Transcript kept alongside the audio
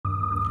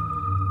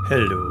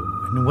Hello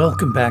and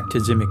welcome back to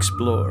ZIM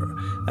Explore.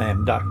 I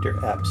am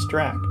Dr.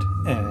 Abstract,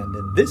 and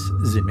in this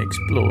ZIM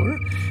Explore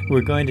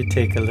we're going to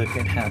take a look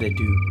at how to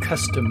do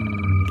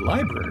custom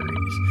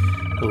libraries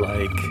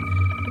like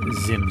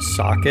ZIM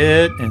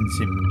Socket and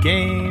ZIM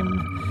Game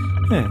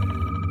and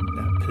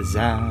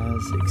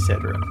Pizzazz,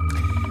 etc.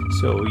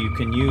 So you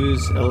can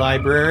use a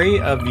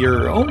library of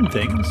your own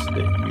things that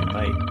you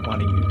might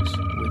want to use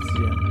with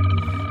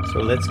ZIM. So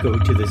let's go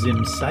to the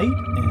ZIM site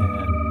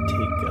and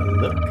take a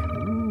look.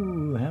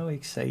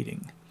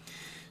 Exciting.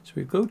 So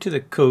we go to the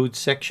code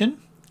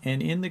section,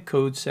 and in the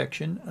code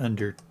section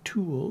under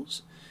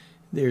tools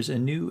there's a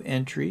new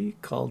entry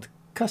called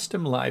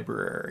custom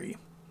library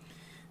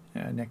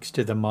next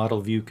to the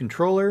model view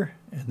controller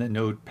and the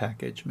node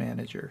package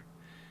manager.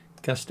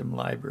 Custom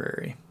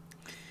library.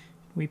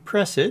 We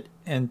press it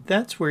and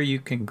that's where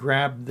you can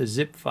grab the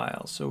zip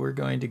file. So we're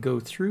going to go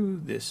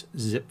through this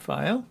zip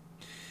file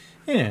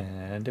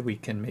and we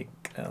can make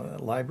a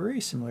library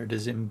similar to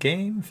ZIM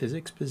Game,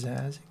 Physics,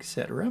 Pizzazz,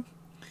 etc.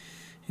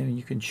 And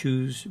you can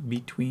choose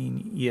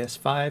between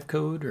ES5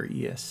 code or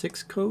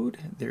ES6 code.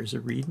 There's a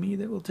README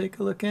that we'll take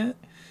a look at.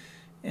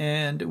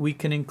 And we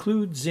can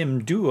include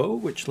ZIM Duo,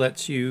 which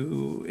lets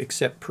you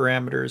accept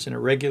parameters in a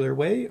regular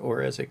way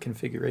or as a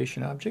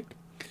configuration object.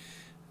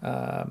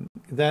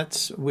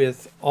 That's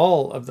with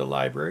all of the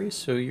libraries.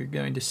 So you're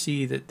going to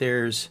see that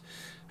there's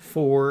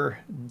 4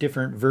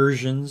 different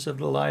versions of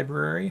the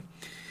library.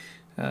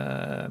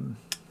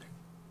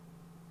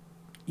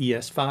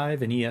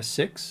 ES5 and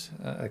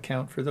ES6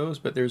 account for those,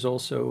 but there's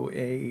also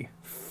a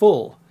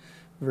full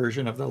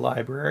version of the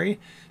library.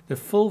 The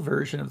full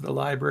version of the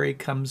library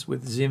comes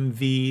with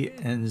ZIMv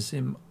and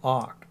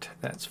ZIMoct.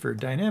 That's for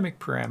dynamic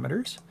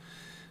parameters,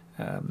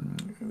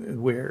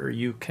 where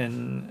you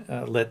can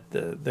let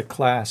the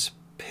class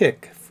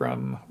pick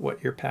from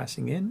what you're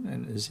passing in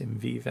and a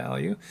ZIMv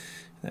value.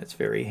 That's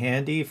very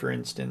handy. For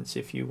instance,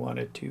 if you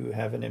wanted to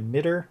have an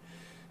emitter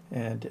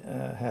and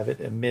have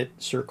it emit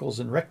circles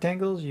and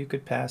rectangles, you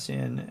could pass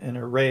in an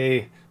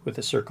array with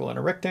a circle and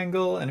a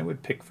rectangle and it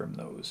would pick from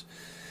those.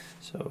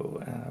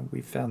 So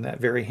we found that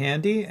very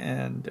handy,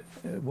 and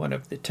one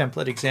of the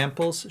template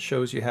examples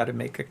shows you how to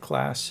make a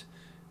class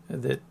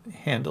that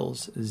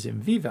handles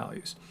ZIMv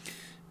values,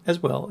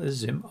 as well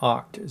as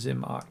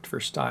ZIMoct for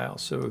style.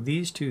 So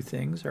these 2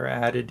 things are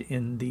added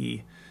in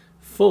the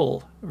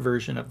full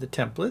version of the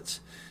templates,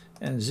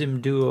 and ZIM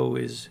Duo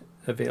is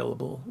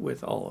available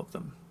with all of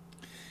them.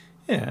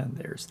 And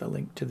there's the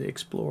link to the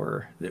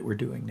Explorer that we're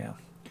doing now.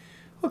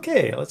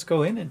 Okay, let's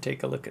go in and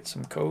take a look at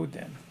some code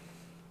then.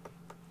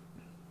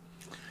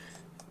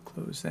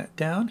 Close that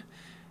down.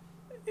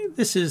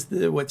 This is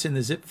what's in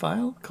the zip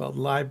file called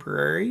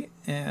library,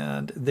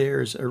 and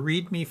there's a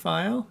README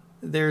file.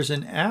 There's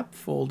an app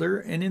folder,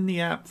 and in the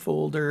app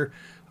folder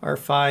are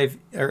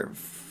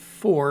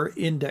 4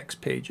 index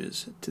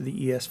pages to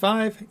the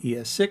ES5,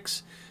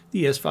 ES6,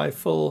 the ES5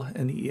 full,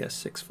 and the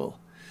ES6 full.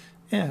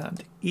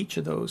 And each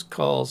of those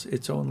calls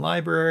its own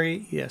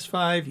library: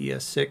 ES5,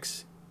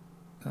 ES6,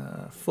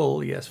 full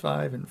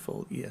ES5, and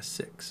full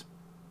ES6.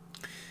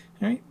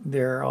 All right,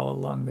 they're all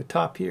along the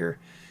top here.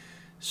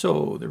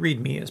 So the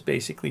README is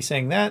basically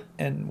saying that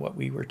and what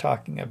we were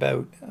talking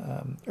about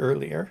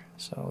earlier.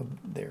 So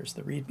there's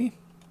the README.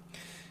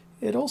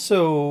 It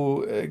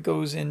also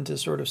goes in to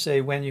sort of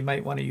say when you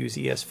might want to use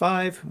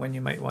ES5, when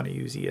you might want to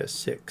use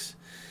ES6.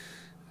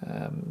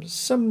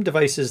 Some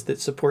devices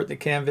that support the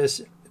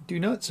canvas do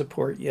not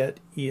support yet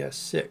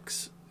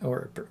ES6,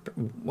 or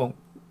won't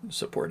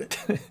support it.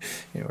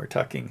 We're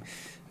talking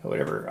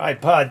whatever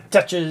iPod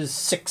Touches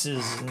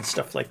 6s and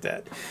stuff like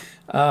that.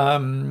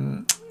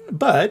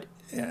 But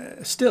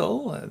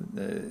still,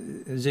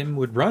 ZIM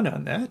would run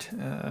on that,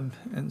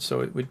 and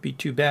so it would be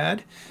too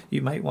bad.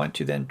 You might want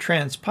to then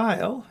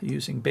transpile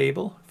using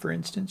Babel, for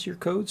instance, your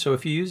code. So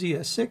if you use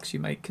ES6, you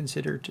might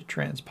consider to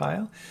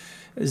transpile.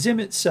 ZIM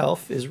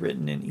itself is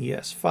written in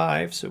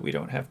ES5, so we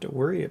don't have to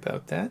worry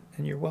about that,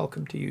 and you're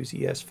welcome to use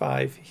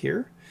ES5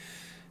 here.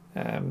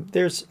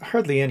 There's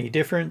hardly any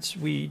difference.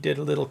 We did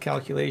a little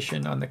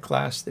calculation on the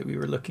class that we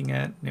were looking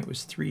at, and it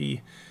was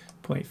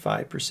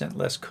 3.5%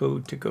 less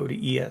code to go to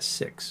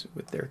ES6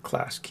 with their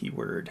class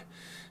keyword.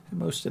 And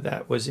most of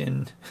that was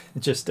in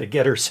just a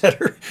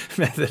getter-setter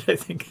method. I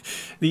think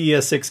the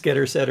ES6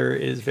 getter-setter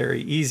is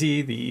very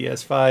easy. The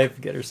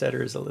ES5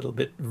 getter-setter is a little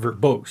bit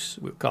verbose,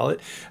 we'll call it.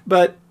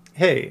 But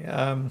hey,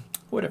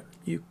 whatever.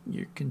 You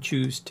can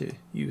choose to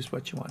use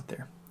what you want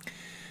there.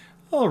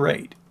 All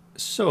right.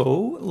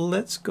 So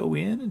let's go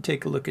in and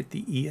take a look at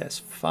the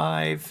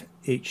ES5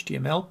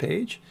 HTML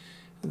page.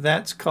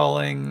 That's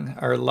calling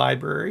our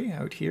library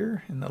out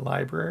here in the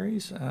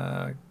libraries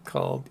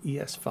called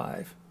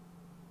ES5.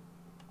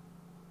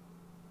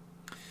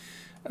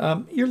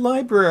 Your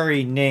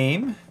library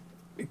name,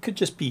 it could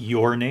just be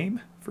your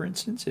name, for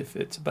instance, if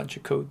it's a bunch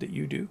of code that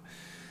you do.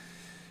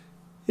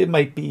 It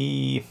might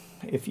be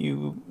if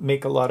you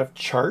make a lot of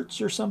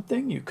charts or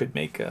something, you could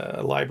make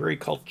a library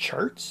called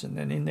charts, and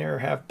then in there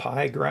have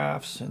pie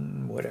graphs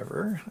and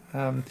whatever.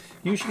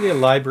 Usually a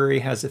library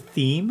has a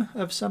theme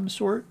of some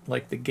sort,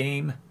 like the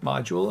game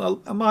module.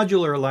 A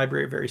module or a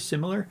library are very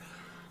similar,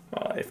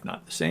 if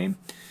not the same.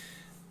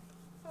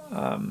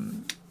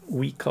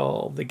 We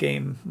call the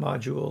game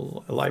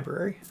module a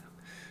library.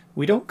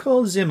 We don't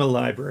call ZIM a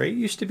library. It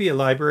used to be a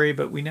library,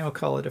 but we now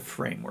call it a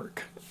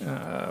framework,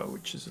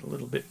 which is a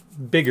little bit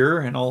bigger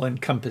and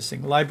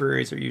all-encompassing.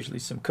 Libraries are usually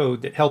some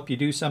code that help you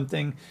do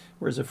something,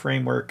 whereas a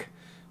framework,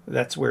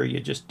 that's where you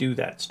just do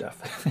that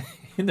stuff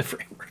in the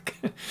framework.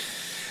 It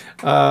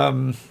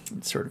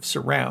sort of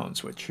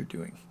surrounds what you're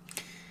doing.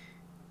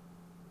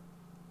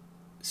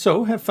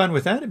 So have fun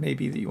with that. It may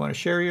be that you want to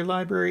share your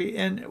library.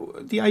 And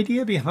the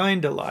idea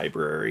behind a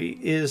library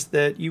is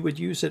that you would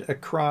use it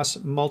across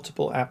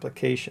multiple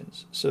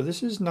applications. So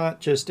this is not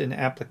just an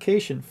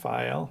application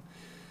file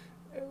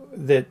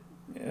that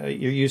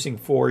you're using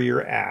for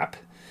your app.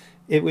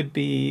 It would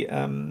be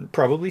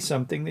probably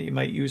something that you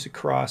might use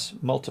across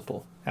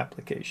multiple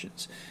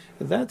applications.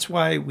 That's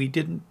why we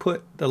didn't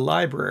put the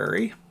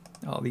library,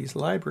 all these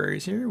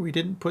libraries here, we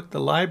didn't put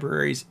the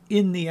libraries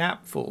in the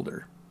app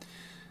folder.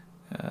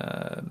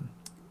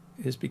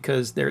 Is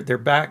because they're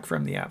back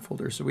from the app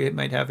folder. So we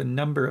might have a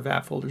number of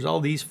app folders. All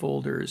these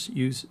folders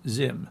use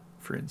ZIM,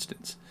 for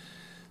instance.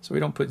 So we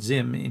don't put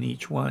ZIM in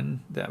each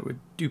one. That would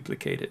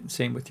duplicate it. And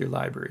same with your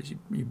libraries.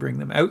 You bring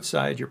them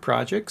outside your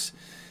projects,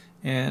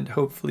 and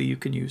hopefully you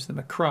can use them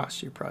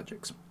across your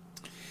projects.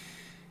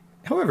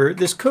 However,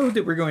 this code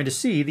that we're going to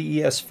see, the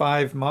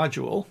ES5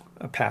 module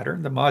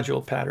pattern, the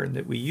module pattern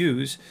that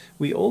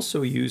we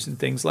also use in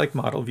things like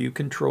Model View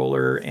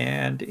Controller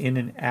and in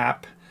an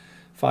app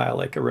file,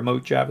 like a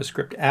remote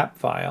JavaScript app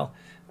file.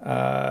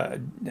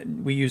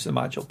 We use the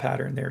module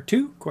pattern there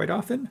too, quite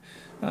often.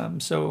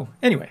 So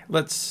anyway,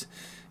 let's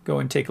go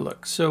and take a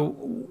look. So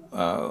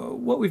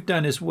what we've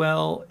done as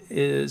well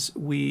is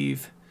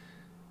we've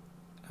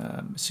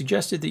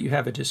suggested that you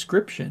have a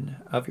description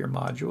of your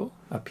module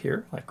up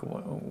here, like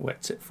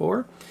what's it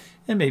for,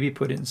 and maybe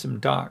put in some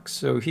docs.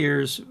 So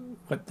here's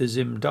what the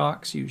ZIM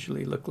docs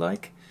usually look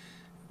like.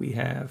 We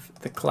have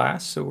the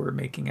class, so we're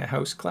making a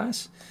house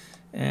class.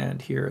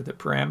 And here are the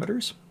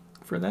parameters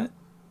for that,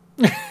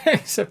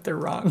 except they're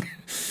wrong.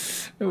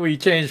 We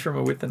changed from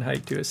a width and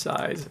height to a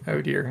size. Oh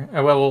dear.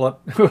 Well,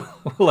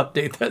 we'll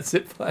update that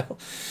zip file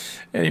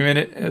any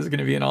minute. It's going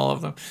to be in all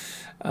of them.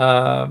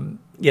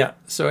 Yeah,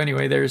 so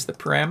anyway, there's the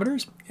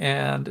parameters.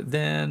 And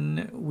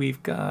then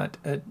we've got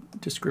a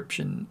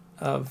description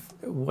of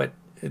what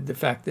the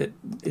fact that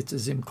it's a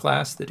ZIM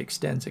class that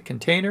extends a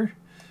container,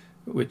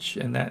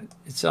 and that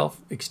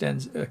itself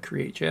extends a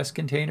create.js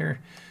container.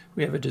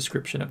 We have a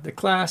description of the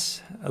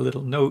class, a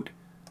little note,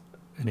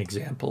 an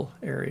example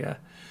area,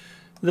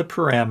 the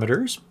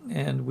parameters,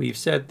 and we've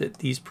said that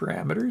these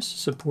parameters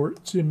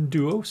support ZIM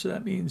Duo, so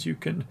that means you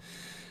can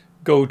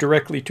go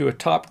directly to a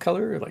top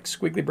color, like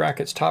squiggly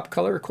brackets top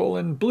color,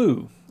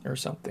 :blue, or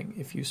something,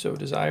 if you so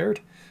desired,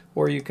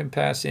 or you can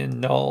pass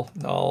in null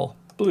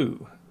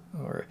blue,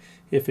 or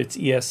if it's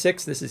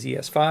ES6, this is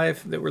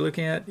ES5 that we're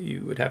looking at,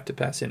 you would have to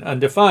pass in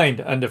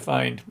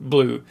undefined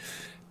blue.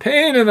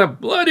 Pain in the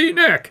bloody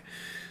neck!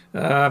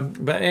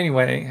 But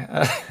anyway,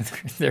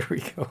 there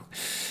we go.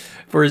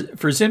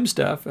 For ZIM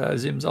stuff,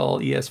 ZIM's all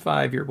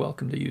ES5. You're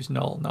welcome to use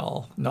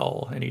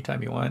null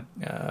anytime you want.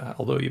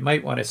 Although you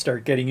might want to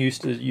start getting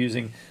used to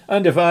using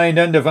undefined.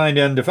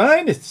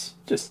 It's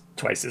just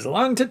twice as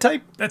long to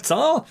type. That's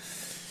all.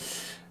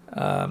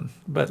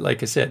 But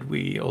like I said,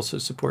 we also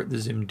support the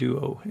ZIM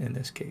Duo in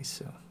this case,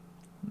 so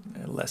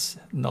less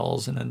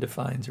nulls and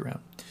undefines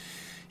around.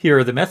 Here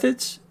are the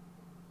methods.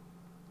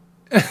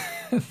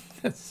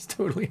 That's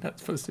totally not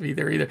supposed to be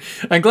there either.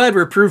 I'm glad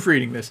we're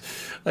proofreading this.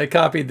 I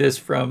copied this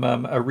from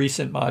a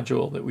recent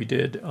module that we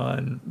did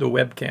on the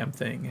webcam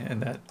thing,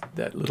 and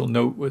that little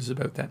note was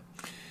about that.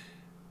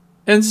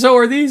 And so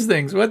are these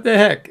things. What the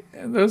heck?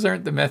 Those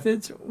aren't the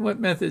methods. What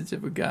methods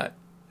have we got?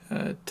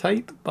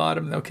 Type,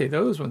 bottom. Okay,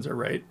 those ones are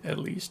right, at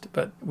least,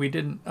 but we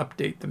didn't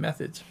update the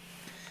methods.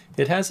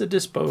 It has a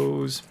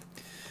dispose.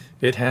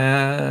 It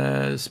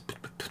has...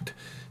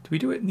 Do we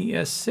do it in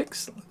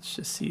ES6? Let's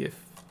just see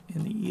if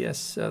in the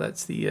ES,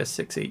 that's the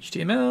ES6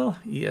 HTML,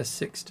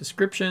 ES6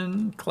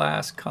 description,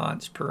 class,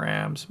 const,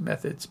 params,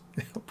 methods.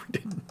 Hope we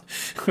didn't.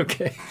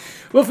 Okay,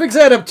 we'll fix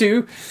that up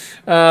too.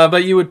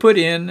 But you would put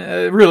in,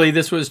 really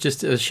this was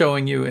just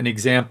showing you an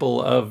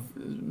example of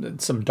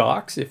some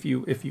docs if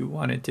you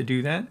wanted to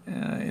do that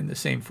in the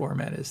same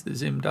format as the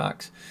ZIM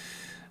docs.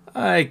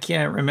 I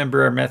can't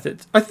remember our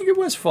methods. I think it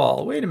was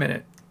fall. Wait a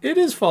minute. It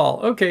is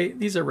fall. Okay,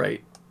 these are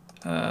right.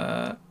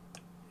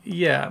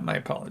 Yeah, my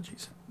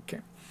apologies. Okay.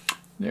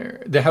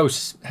 There, the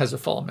house has a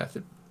fall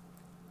method.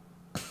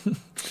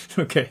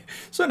 Okay,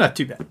 so not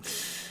too bad.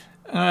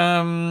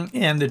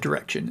 And the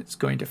direction it's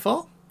going to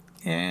fall.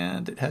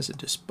 And it has a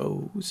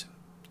dispose.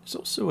 There's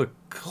also a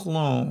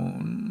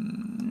clone.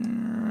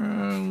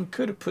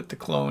 could have put the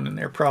clone in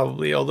there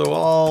probably, although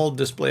all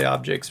display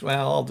objects,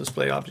 well, all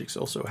display objects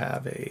also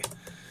have a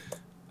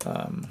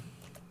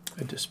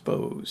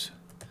dispose.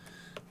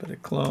 But a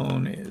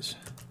clone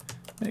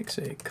makes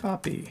a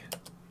copy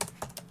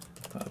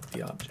of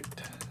the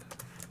object.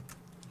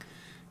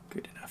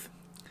 Good enough.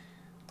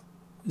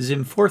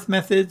 ZIM fourth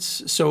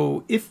methods.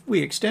 So if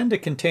we extend a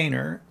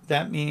container,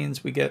 that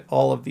means we get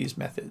all of these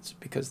methods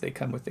because they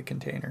come with the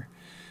container.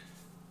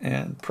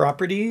 And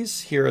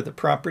properties, here are the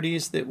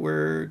properties that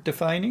we're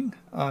defining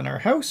on our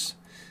house,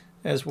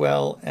 as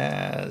well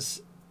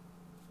as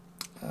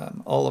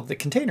all of the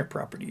container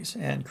properties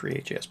and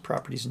CreateJS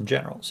properties in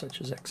general, such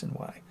as X and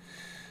Y.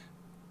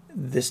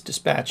 This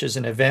dispatches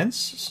an events.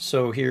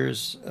 So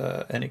here's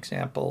an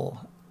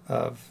example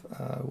of,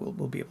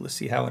 we'll be able to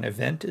see how an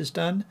event is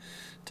done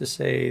to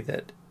say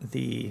that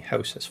the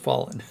house has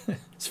fallen.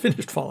 It's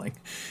finished falling.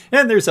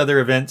 And there's other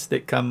events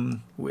that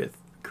come with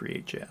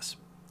CreateJS.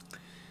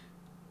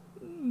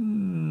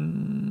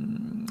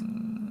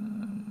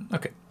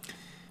 Okay,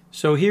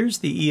 so here's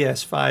the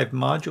ES5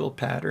 module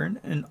pattern,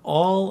 and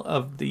all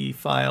of the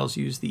files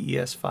use the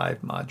ES5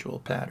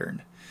 module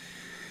pattern.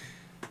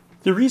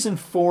 The reason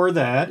for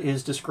that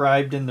is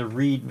described in the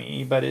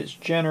README, but it's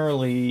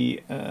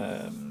generally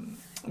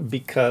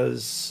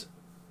because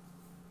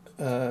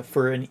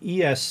for an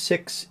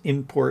ES6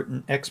 import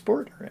and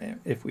export, or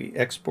if we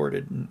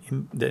exported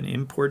and then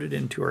imported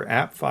into our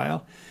app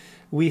file,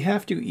 we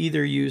have to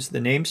either use the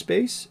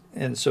namespace,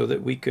 and so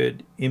that we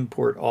could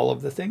import all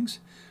of the things,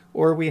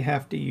 or we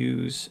have to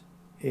use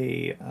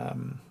a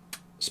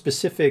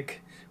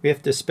specific, we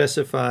have to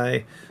specify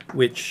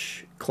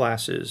which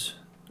classes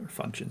or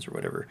functions or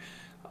whatever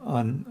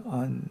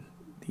on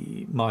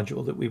the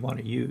module that we want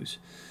to use.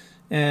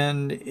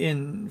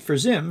 And for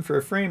ZIM, for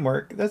a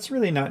framework, that's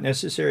really not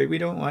necessary. We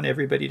don't want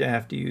everybody to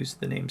have to use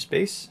the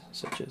namespace,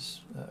 such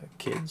as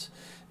kids.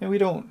 And we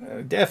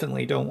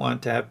definitely don't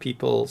want to have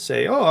people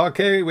say, oh,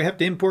 okay, we have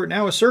to import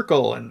now a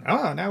circle, and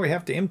now we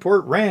have to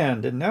import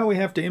rand, and now we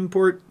have to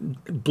import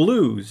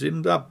blue,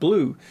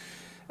 zim.blue.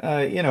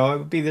 You know, it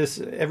would be this,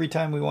 every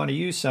time we want to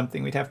use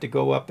something, we'd have to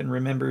go up and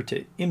remember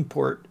to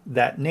import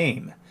that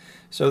name.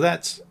 So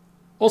that's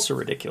also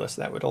ridiculous.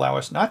 That would allow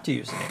us not to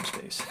use the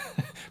namespace.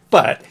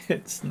 But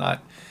it's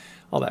not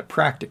all that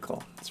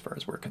practical as far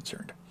as we're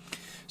concerned.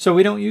 So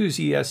we don't use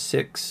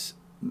ES6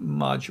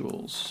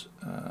 modules.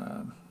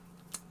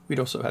 We'd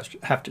also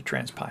have to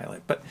transpile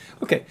it. But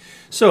okay,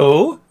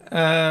 so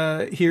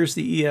here's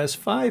the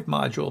ES5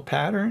 module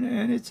pattern,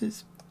 and it's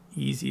as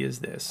easy as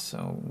this.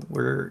 So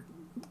we're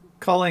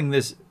calling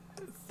this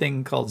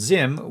thing called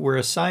ZIM. We're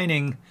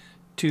assigning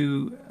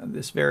to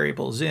this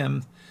variable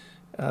ZIM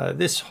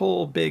this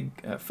whole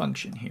big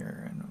function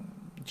here. And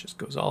it just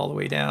goes all the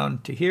way down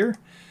to here.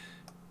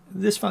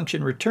 This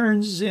function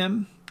returns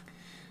ZIM.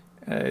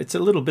 It's a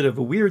little bit of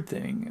a weird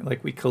thing.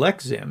 Like we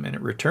collect ZIM and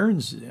it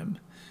returns ZIM.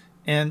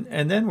 And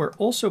then we're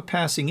also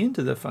passing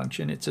into the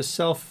function. It's a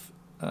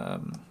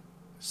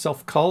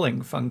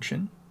self-calling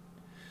function.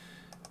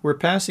 We're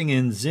passing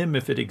in ZIM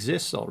if it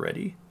exists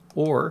already,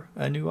 or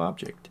a new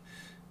object.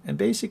 And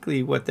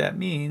basically what that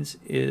means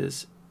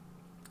is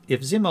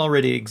if ZIM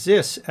already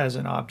exists as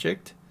an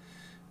object,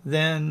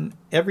 then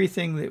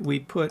everything that we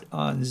put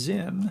on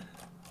ZIM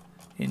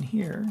in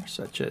here,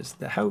 such as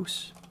the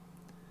house,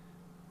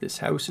 this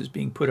house is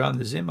being put on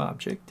the ZIM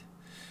object.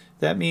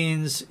 That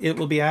means it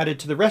will be added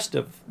to the rest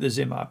of the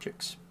ZIM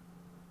objects.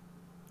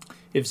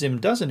 If ZIM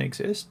doesn't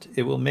exist,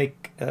 it will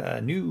make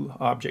a new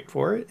object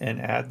for it and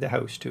add the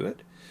house to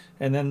it.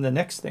 And then the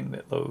next thing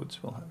that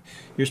loads will have.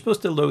 You're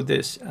supposed to load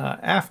this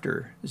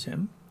after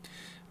ZIM,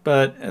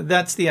 but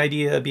that's the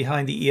idea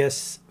behind the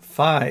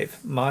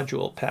ES5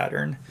 module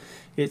pattern.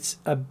 It's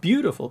a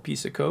beautiful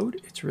piece of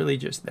code. It's really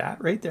just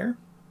that right there.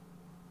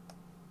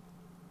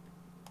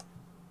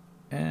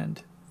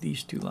 And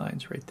these two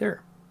lines right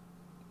there.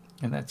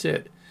 And that's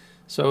it.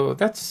 So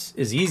that's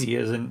as easy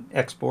as an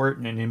export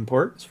and an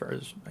import as far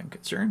as I'm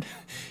concerned.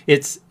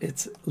 It's a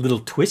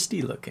little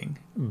twisty looking,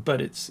 but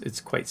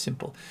it's quite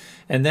simple.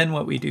 And then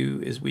what we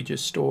do is we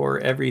just store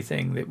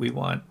everything that we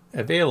want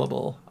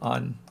available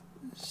on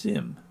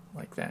ZIM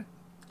like that.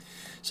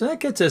 So that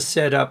gets us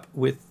set up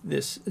with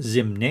this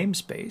ZIM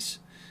namespace.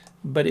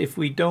 But if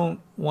we don't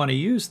want to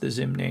use the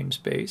ZIM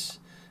namespace,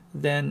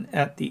 then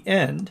at the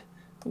end,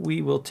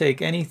 we will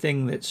take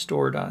anything that's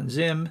stored on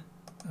ZIM,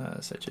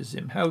 such as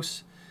ZIM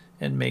house,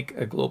 and make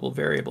a global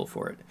variable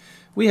for it.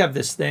 We have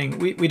this thing,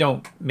 we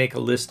don't make a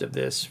list of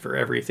this for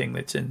everything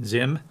that's in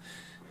ZIM.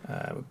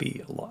 It would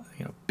be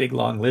a big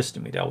long list,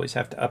 and we'd always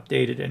have to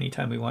update it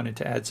anytime we wanted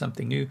to add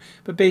something new.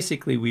 But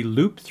basically, we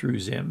loop through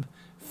ZIM,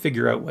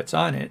 figure out what's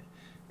on it,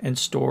 and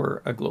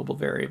store a global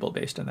variable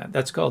based on that.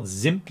 That's called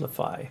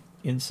Zimplify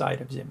inside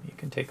of ZIM. You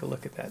can take a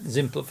look at that.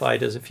 Zimplify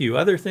does a few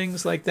other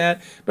things like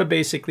that, but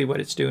basically what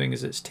it's doing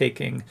is it's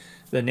taking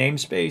the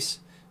namespace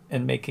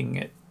and making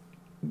it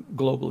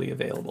globally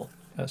available,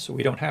 so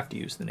we don't have to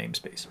use the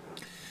namespace.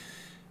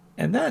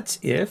 And that's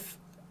if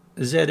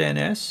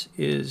ZNS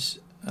is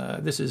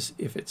This is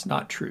if it's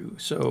not true.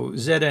 So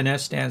ZNS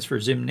stands for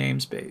ZIM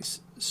namespace.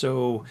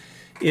 So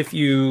if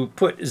you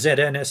put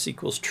ZNS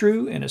equals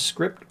true in a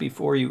script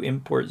before you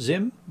import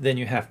ZIM, then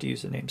you have to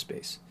use the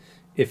namespace.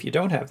 If you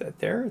don't have that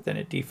there, then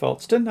it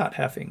defaults to not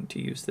having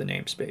to use the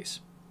namespace.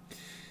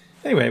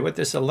 Anyway, what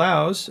this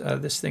allows,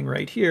 this thing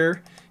right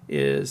here,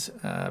 is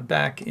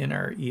back in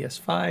our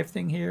ES5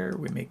 thing here,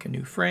 we make a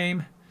new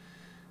frame.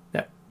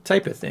 That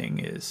type of thing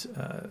is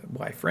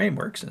why frame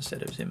works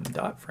instead of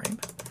zim.frame.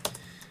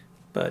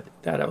 But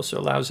that also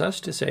allows us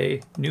to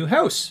say new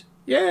house,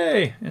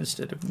 yay,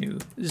 instead of new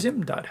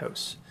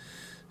zim.house.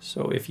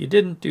 So if you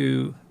didn't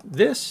do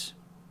this,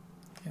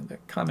 and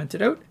that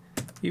commented out,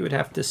 you would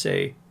have to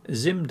say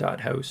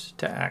zim.house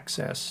to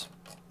access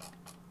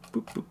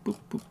boop, boop, boop,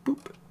 boop,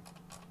 boop,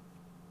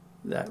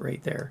 that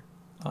right there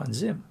on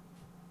ZIM.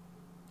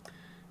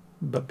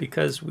 But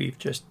because we've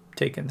just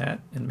taken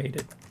that and made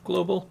it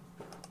global,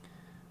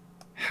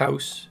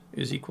 house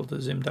is equal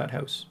to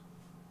zim.house,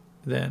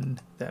 then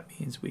that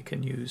means we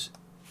can use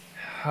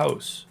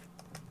house.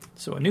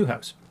 So a new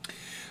house.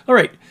 All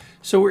right,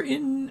 so we're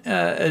in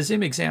a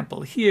ZIM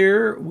example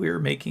here. We're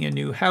making a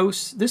new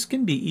house. This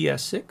can be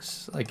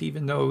ES6, like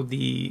even though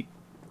the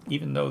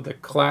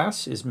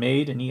class is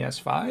made in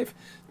ES5,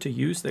 to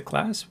use the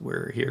class,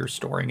 we're here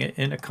storing it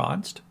in a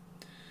const.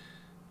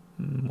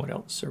 What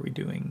else are we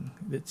doing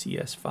that's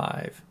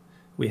ES5?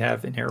 We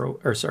have an arrow,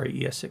 or sorry,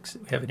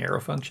 ES6, we have an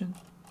arrow function.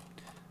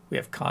 We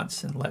have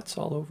consts and lets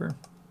all over.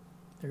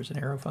 There's an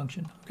arrow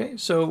function. Okay,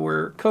 so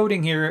we're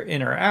coding here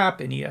in our app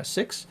in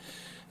ES6,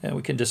 and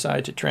we can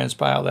decide to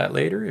transpile that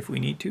later if we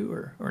need to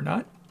or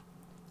not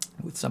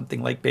with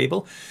something like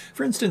Babel.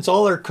 For instance,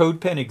 all our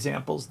CodePen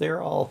examples,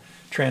 they're all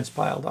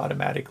transpiled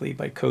automatically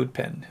by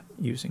CodePen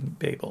using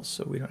Babel,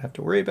 so we don't have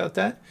to worry about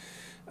that.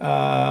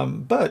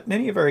 But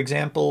many of our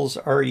examples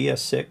are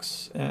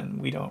ES6, and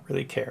we don't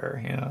really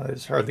care. You know,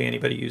 there's hardly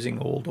anybody using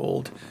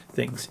old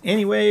things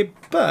anyway,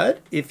 but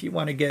if you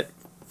want to get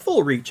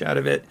full reach out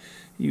of it,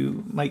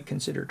 you might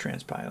consider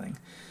transpiling,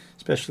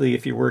 especially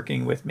if you're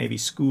working with maybe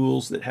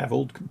schools that have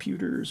old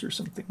computers or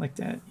something like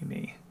that. You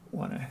may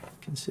want to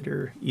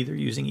consider either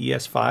using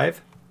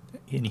ES5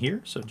 in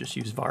here, so just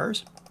use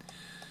vars,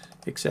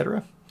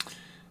 etc.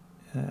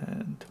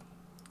 And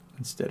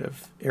instead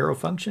of arrow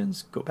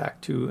functions, go back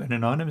to an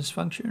anonymous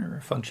function or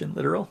a function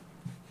literal.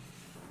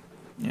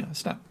 Yeah,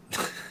 it's not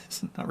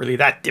really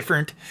that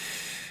different.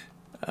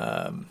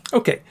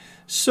 Okay,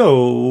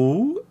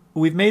 so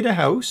we've made a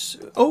house.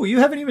 Oh, you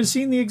haven't even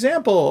seen the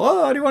example.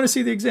 Oh, do you want to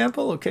see the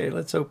example? Okay,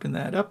 let's open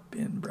that up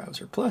in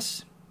Browser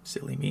Plus.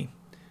 Silly me.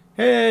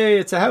 Hey,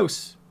 it's a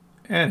house.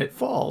 And it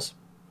falls.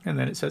 And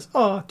then it says,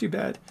 oh, too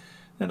bad.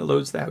 Then it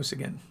loads the house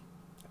again.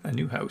 A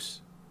new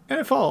house. And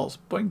it falls.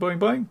 Boing, boing,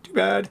 boing. Too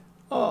bad.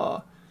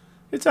 Oh,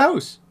 it's a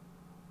house.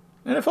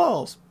 And it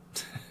falls.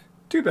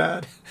 Too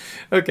bad.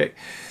 Okay,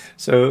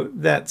 so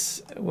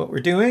that's what we're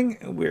doing.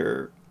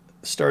 We're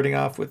starting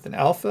off with an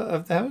alpha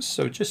of the house.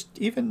 So just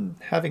even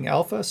having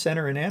alpha,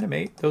 center, and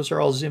animate, those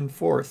are all ZIM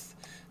fourth.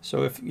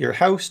 So if your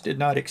house did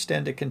not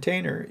extend a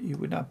container, you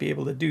would not be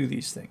able to do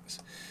these things.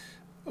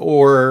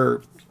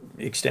 Or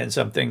extend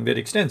something that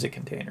extends a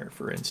container.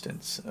 For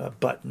instance, a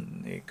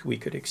button. We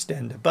could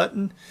extend a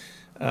button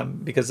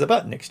because the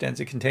button extends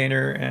a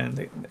container and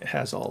it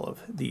has all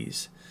of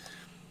these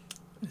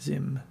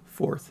ZIM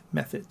fourth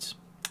methods.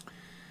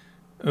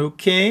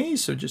 Okay,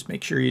 so just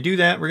make sure you do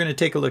that. We're going to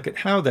take a look at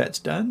how that's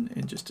done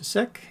in just a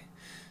sec.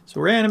 So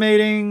we're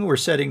animating, we're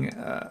setting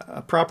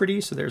a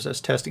property. So there's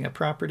us testing a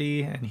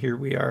property, and here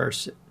we are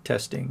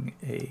testing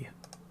a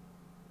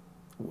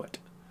what?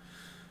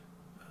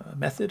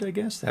 Method, I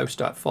guess, the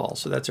house.fall.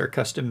 So that's our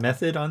custom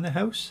method on the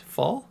house,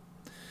 fall.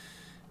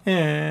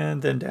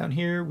 And then down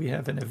here we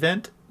have an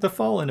event, the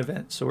fallen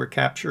event. So we're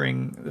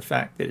capturing the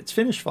fact that it's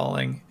finished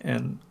falling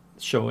and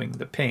showing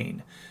the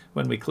pane.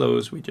 When we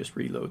close, we just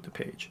reload the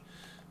page.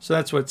 So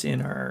that's what's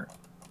in our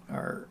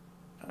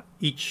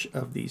each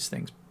of these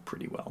things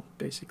pretty well,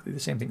 basically the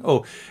same thing.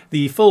 Oh,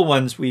 the full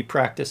ones we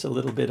practice a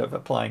little bit of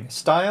applying a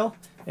style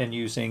and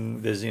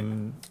using the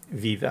ZIM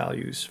v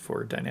values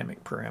for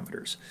dynamic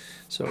parameters.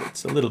 So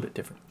it's a little bit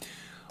different.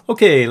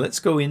 Okay, let's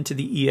go into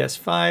the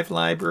ES5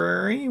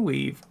 library.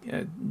 We've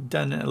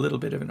done a little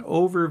bit of an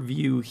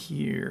overview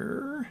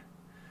here,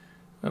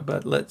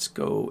 but let's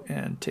go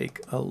and take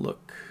a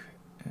look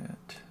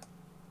at...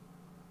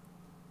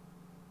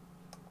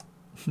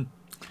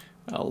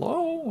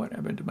 Hello, what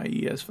happened to my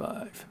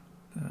ES5?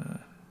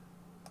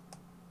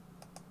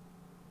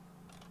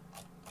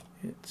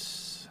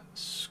 It's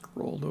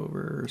scrolled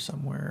over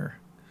somewhere.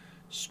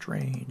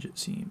 Strange, it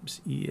seems.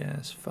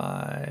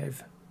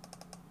 ES5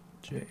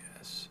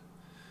 JS.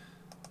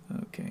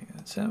 Okay,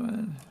 that's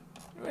 7.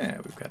 Yeah,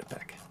 we've got it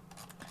back.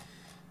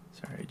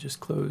 Sorry, I just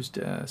closed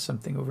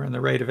something over on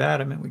the right of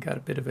Adam, and we got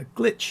a bit of a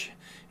glitch.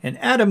 And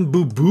Adam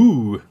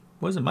boo-boo.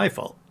 Wasn't my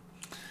fault.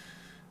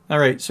 All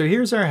right, so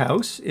here's our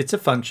house. It's a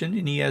function.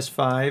 In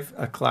ES5,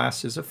 a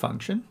class is a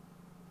function.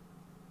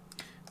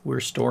 We're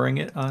storing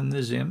it on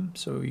the ZIM,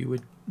 so you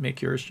would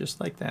make yours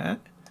just like that.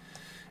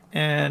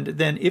 And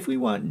then if we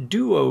want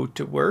Duo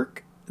to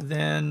work,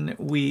 then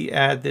we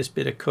add this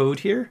bit of code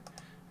here.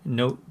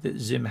 Note that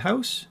ZIM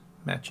house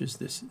matches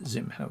this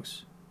ZIM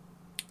house.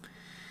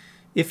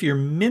 If you're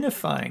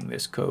minifying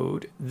this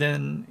code,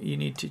 then you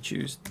need to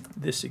choose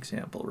this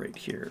example right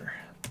here.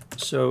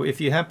 So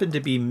if you happen to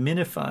be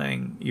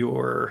minifying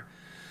your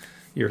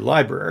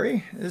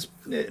library,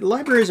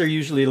 libraries are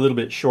usually a little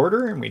bit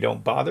shorter and we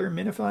don't bother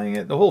minifying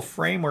it. The whole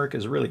framework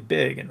is really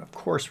big, and of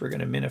course we're going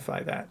to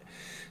minify that.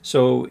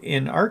 So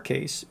in our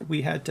case,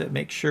 we had to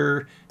make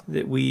sure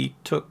that we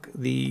took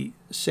the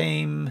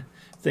same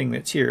thing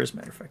that's here. As a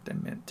matter of fact, I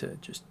meant to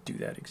just do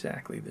that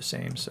exactly the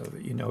same so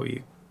that you know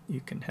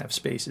you can have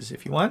spaces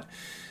if you want.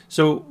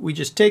 So we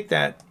just take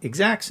that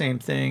exact same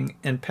thing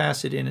and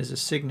pass it in as a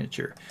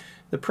signature.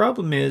 The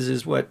problem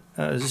is what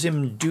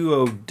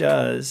ZIMduo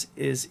does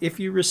is if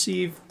you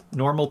receive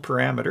normal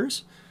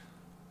parameters,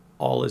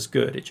 all is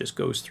good. It just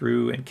goes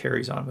through and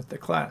carries on with the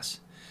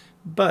class.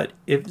 But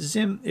if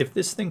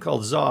this thing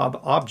called ZOB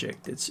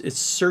object, it's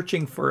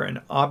searching for an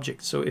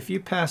object. So if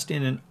you passed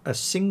in a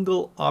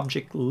single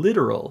object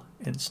literal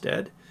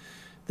instead,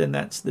 then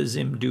that's the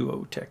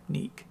ZIMduo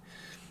technique.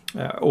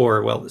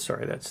 That's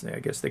I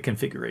guess the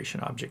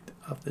configuration object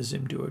of the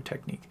ZIMduo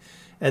technique.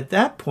 At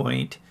that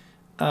point,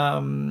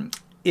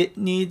 it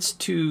needs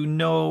to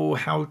know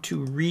how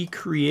to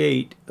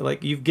recreate,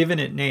 like you've given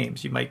it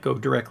names. You might go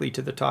directly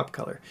to the top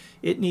color.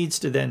 It needs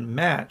to then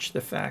match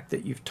the fact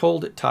that you've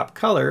told it top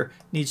color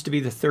needs to be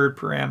the third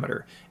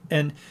parameter.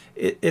 And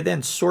it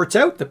then sorts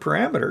out the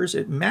parameters.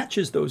 It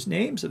matches those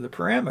names of the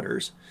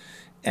parameters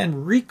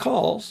and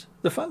recalls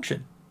the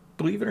function,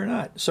 believe it or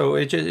not. So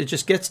it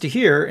just gets to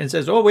here and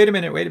says, oh, wait a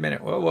minute.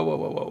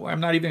 Whoa.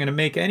 I'm not even going to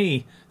make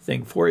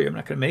anything for you. I'm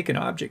not going to make an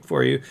object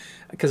for you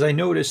because I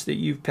noticed that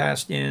you've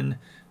passed in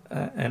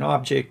an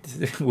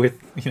object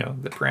with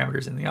the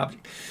parameters in the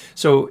object.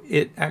 So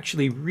it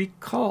actually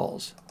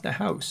recalls the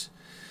house.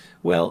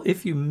 Well,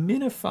 if you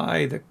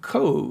minify the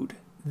code,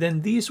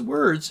 then these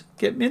words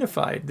get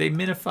minified. They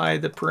minify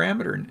the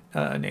parameter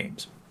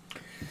names.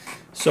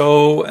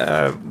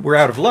 So we're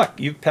out of luck.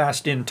 You've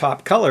passed in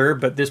top color,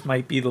 but this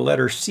might be the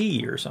letter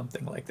C or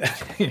something like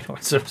that.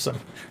 It's some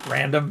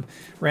random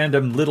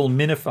little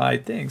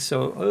minified thing.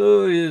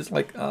 So it's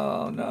like,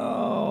 oh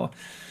no.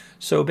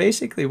 So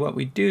basically what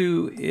we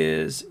do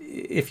is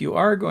if you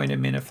are going to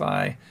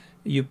minify,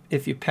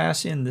 if you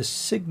pass in the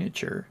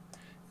signature,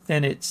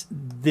 then it's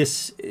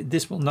this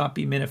will not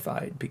be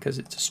minified because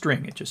it's a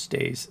string. It just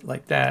stays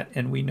like that,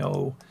 and we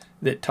know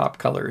that top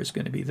color is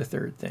going to be the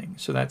third thing.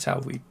 So that's how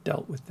we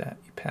dealt with that.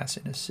 You pass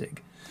in a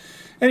sig.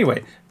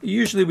 Anyway,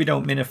 usually we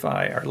don't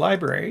minify our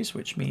libraries,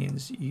 which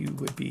means you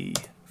would be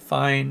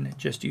fine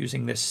just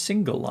using this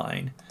single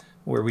line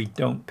where we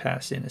don't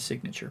pass in a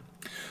signature.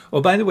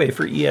 Oh, by the way,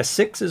 for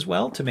ES6 as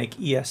well, to make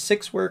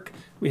ES6 work,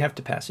 we have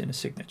to pass in a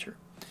signature.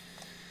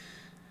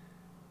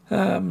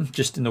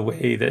 Just in the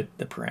way that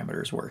the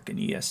parameters work in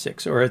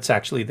ES6, or it's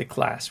actually the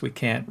class. We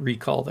can't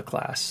recall the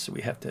class, so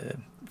we have to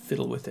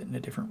fiddle with it in a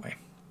different way.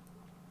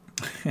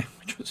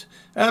 Which was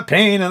a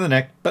pain in the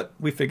neck, but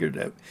we figured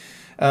it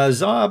out.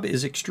 ZOB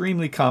is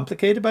extremely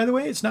complicated, by the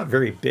way. It's not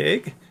very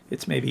big.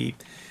 It's maybe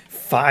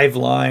 5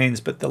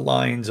 lines, but the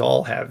lines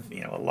all have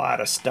a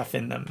lot of stuff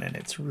in them, and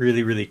it's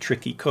really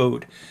tricky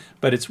code.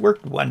 But it's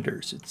worked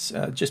wonders. It's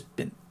just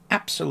been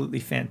absolutely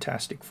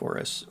fantastic for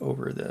us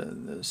over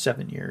the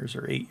 7 years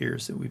or 8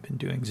 years that we've been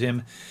doing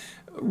ZIM.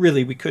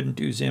 Really, we couldn't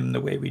do ZIM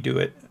the way we do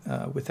it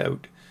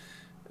without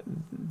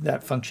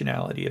that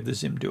functionality of the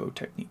ZIMduo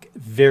technique.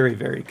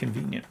 Very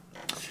convenient.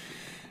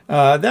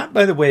 That,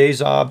 by the way,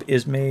 ZOB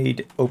is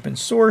made open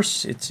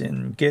source. It's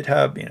in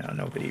GitHub.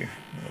 Nobody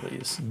really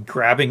is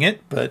grabbing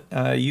it, but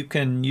you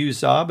can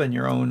use ZOB in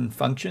your own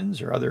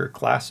functions or other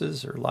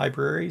classes or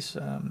libraries.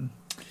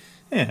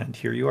 And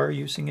here you are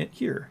using it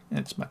here. And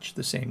it's much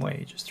the same way.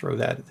 You just throw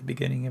that at the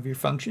beginning of your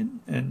function,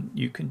 and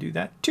you can do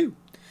that too.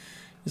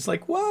 It's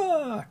like,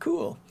 wow,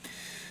 cool.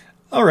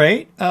 All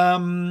right.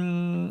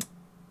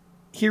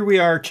 Here we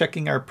are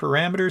checking our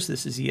parameters.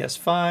 This is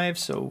ES5,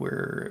 so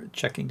we're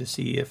checking to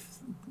see if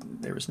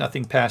there was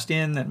nothing passed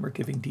in, then we're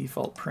giving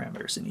default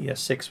parameters. In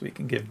ES6, we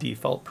can give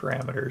default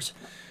parameters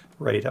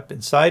right up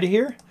inside of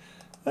here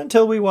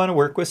until we want to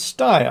work with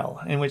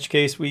style, in which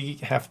case we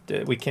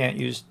can't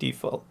use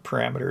default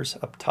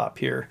parameters up top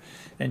here,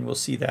 and we'll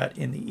see that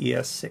in the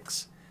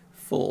ES6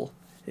 full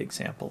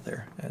example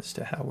there as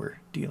to how we're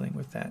dealing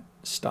with that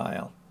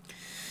style.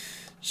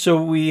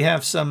 So we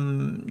have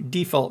some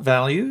default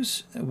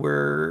values.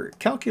 We're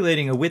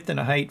calculating a width and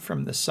a height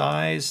from the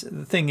size.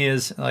 The thing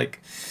is,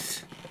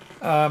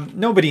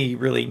 nobody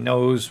really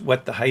knows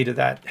what the height of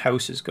that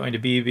house is going to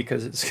be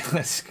because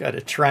it's got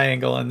a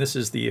triangle, and this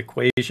is the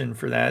equation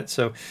for that.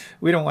 So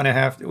we don't want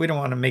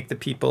to make the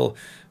people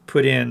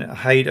put in a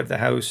height of the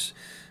house,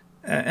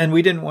 and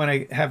we didn't want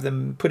to have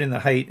them put in the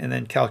height and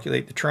then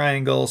calculate the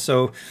triangle.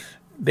 So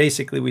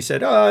basically we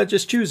said,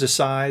 just choose a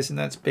size, and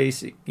that's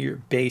your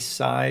base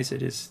size.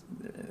 It is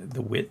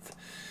the width,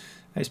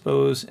 I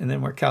suppose. And then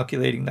we're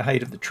calculating the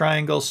height of the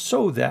triangle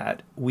so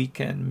that we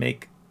can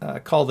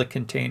call the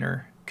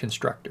container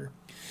constructor.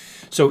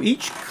 So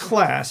each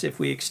class, if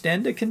we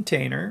extend a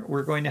container,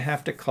 we're going to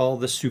have to call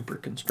the super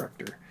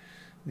constructor,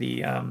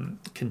 the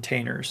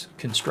containers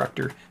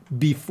constructor,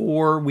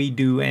 before we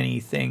do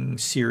anything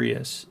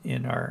serious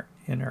in our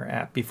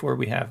app, before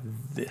we have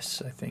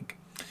this, I think.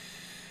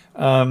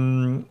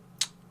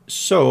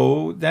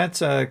 So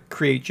that's a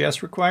create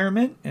jest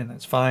requirement, and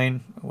that's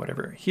fine,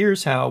 whatever.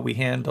 Here's how we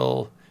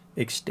handle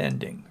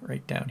extending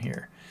right down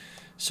here.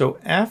 So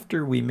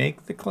after we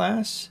make the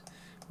class,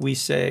 we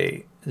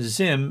say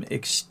ZIM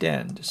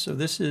extend. So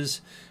this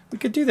is, we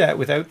could do that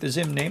without the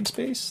ZIM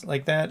namespace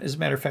like that. As a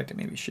matter of fact, I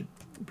maybe should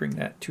bring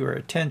that to our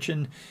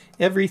attention.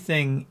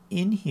 Everything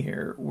in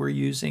here, we're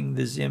using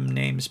the ZIM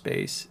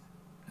namespace.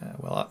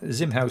 Well,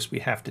 ZIM house we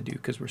have to do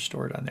because we're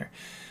stored on there.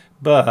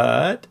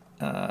 But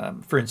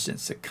for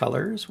instance, the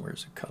colors,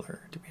 where's the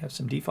color? Do we have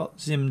some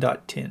default?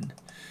 Zim.tin.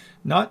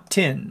 Not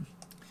tin,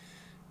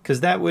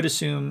 because that would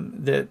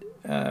assume that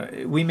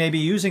we may be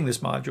using this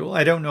module.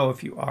 I don't know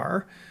if you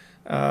are,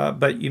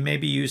 but you may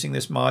be using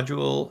this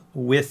module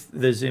with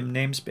the ZIM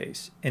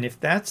namespace. And if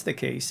that's the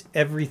case,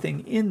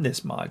 everything in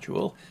this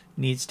module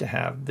needs to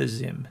have the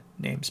ZIM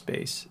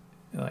namespace,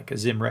 like a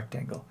ZIM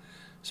rectangle.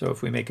 So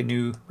if we make a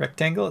new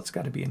rectangle, it's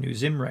got to be a new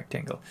ZIM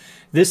rectangle.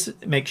 This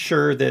makes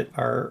sure that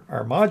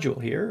our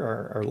module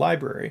here, our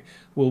library,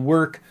 will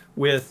work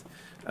with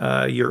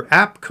your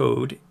app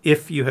code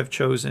if you have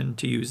chosen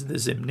to use the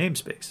ZIM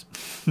namespace.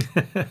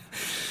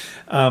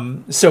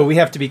 So we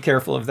have to be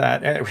careful of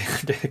that. We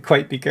have to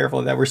quite be careful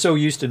of that. We're so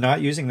used to not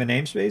using the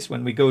namespace.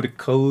 When we go to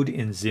code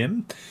in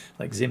ZIM,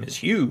 like ZIM is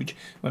huge,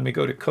 when we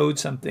go to code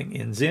something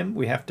in ZIM,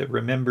 we have to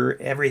remember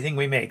everything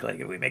we make. Like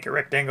if we make a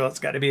rectangle, it's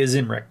got to be a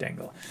ZIM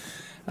rectangle.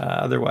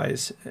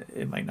 Otherwise,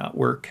 it might not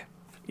work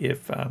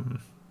if the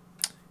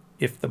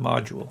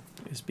module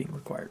is being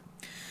required.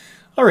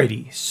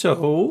 Alrighty,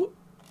 so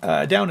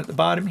down at the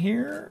bottom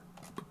here,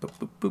 boop,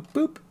 boop, boop,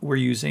 boop, we're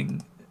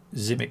using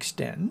ZIM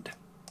extend.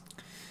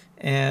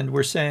 And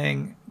we're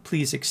saying,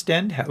 please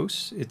extend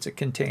house. It's a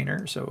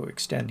container, so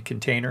extend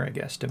container, I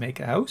guess, to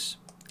make a house.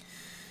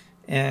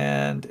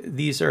 And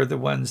these are the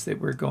ones that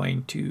we're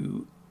going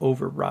to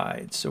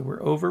override. So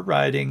we're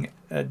overriding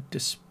a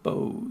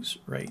dispose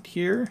right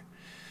here.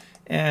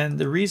 And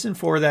the reason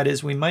for that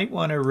is we might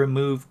want to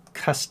remove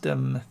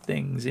custom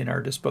things in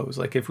our dispose.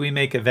 Like if we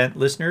make event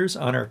listeners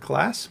on our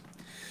class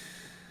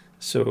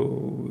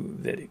so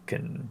that it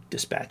can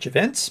dispatch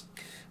events,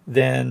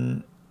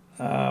 then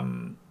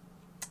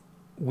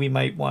we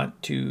might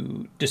want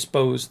to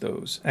dispose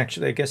those.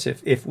 Actually, I guess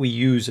if we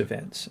use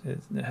events,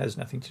 it has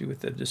nothing to do with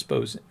the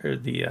dispose or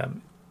the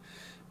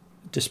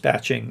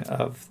dispatching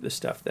of the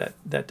stuff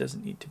that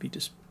doesn't need to be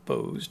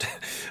disposed.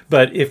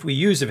 But if we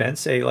use events,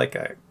 say like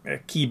a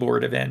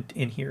keyboard event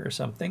in here or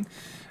something,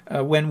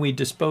 when we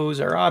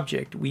dispose our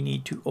object, we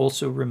need to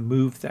also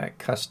remove that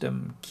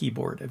custom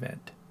keyboard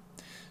event.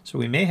 So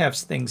we may have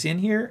things in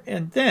here,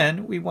 and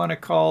then we want to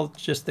call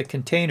just the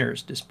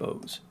containers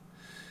dispose.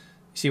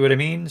 See what I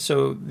mean?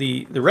 So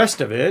the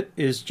rest of it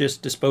is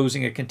just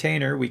disposing a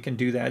container. We can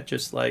do that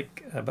just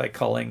like by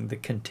calling the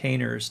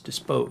containers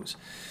dispose.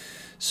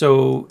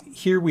 So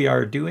here we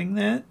are doing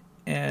that,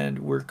 and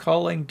we're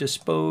calling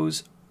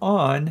dispose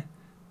on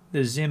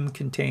the ZIM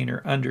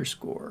container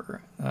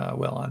underscore,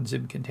 well, on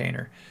ZIM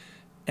container,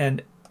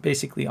 and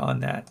basically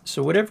on that.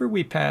 So whatever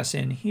we pass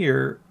in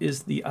here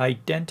is the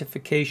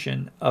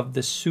identification of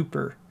the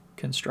super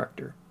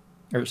constructor,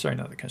 or sorry,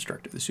 not the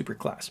constructor, the super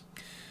class.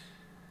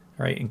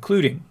 All right,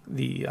 including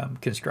the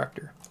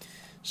constructor.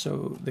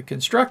 So the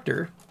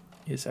constructor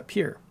is up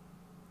here,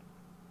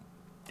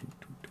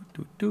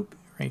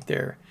 right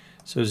there.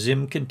 So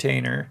ZIM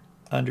container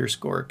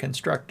underscore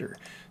constructor.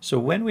 So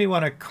when we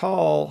want to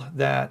call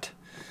that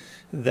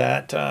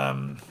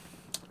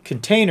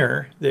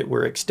container that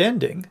we're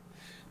extending,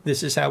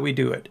 this is how we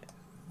do it.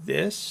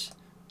 This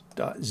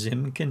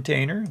 .zim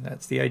container,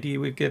 that's the ID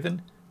we've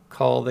given,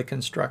 call the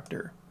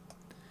constructor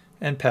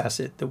and pass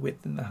it the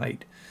width and the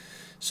height.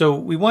 So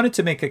we wanted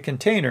to make a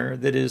container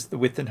that is the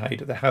width and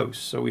height of the house.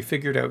 So we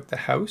figured out the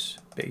house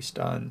based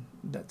on,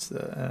 that's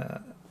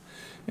the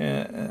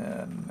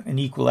an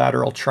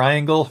equilateral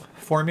triangle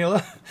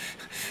formula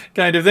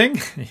kind of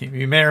thing.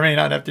 You may or may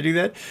not have to do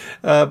that.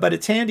 But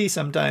it's handy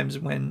sometimes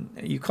when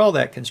you call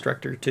that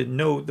constructor to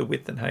know the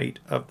width and height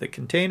of the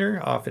container.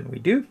 Often we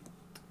do.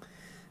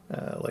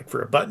 Like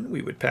for a button,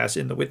 we would pass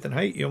in the width and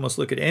height. You almost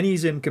look at any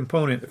ZIM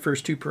component, the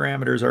first two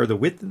parameters are the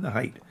width and the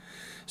height,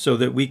 so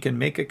that we can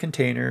make a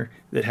container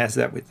that has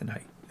that width and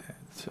height.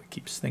 So it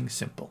keeps things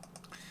simple.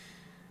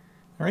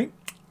 All right.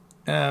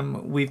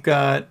 We've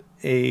got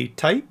a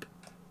type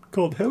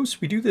called house.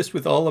 We do this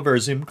with all of our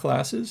ZIM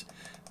classes.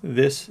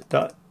 This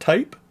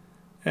 .type,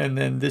 and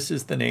then this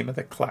is the name of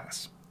the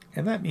class.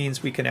 And that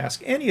means we can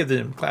ask any of the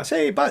ZIM class,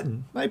 hey,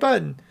 button, my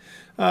button,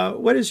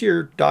 what is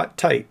your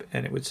 .type?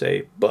 And it would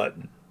say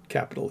button,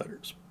 capital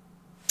letters.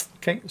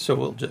 Okay, so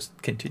we'll just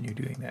continue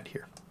doing that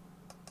here.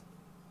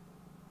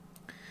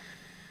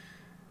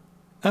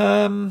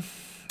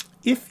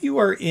 If you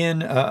are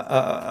in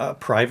a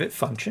private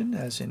function,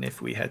 as in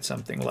if we had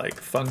something like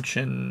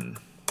function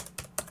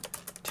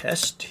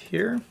test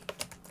here,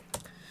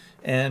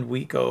 and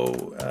we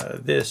go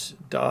this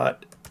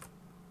dot,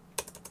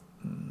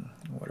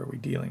 what are we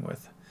dealing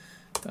with?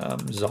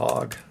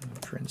 Zog,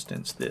 for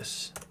instance,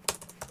 this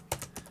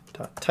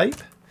dot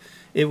type,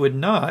 it would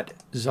not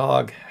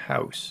zog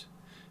house,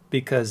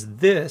 because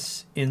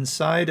this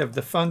inside of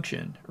the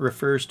function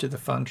refers to the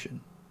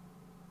function.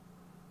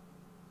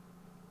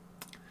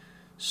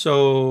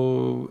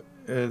 So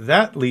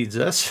that leads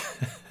us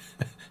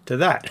to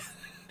that.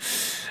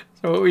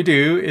 So what we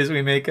do is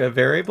we make a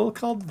variable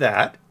called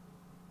that,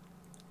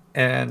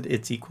 and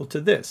it's equal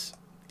to this.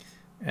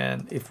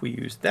 And if we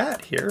use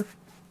that here,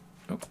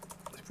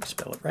 if we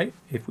spell it right,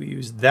 if we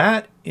use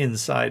that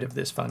inside of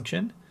this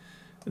function,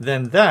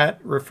 then that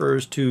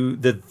refers to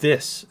the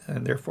this,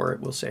 and therefore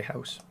it will say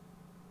house.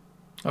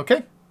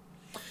 Okay?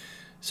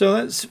 So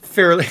that's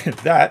fairly,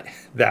 that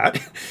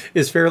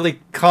is fairly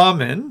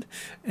common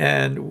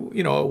and,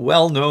 you know, a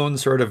well-known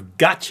sort of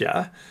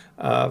gotcha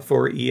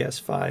for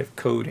ES5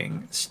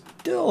 coding.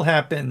 Still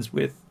happens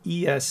with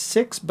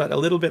ES6, but a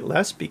little bit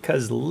less,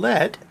 because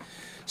let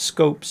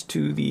scopes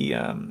to the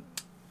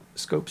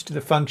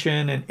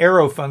function, and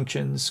arrow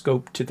functions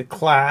scope to the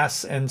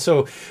class, and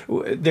so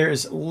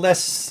there's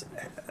less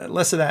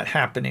of that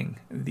happening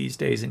these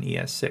days in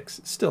ES6.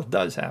 It still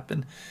does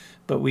happen,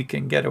 but we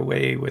can get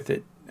away with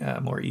it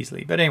more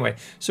easily. But anyway,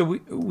 so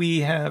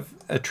we have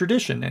a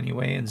tradition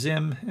anyway in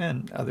ZIM,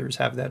 and others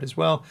have that as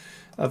well,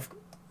 of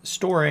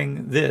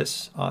storing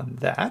this on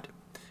that,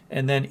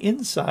 and then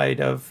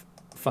inside of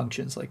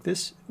functions like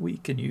this we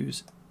can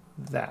use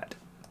that.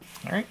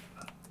 All right.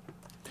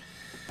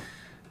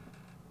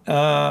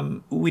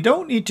 We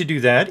don't need to do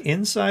that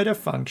inside a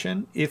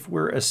function if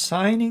we're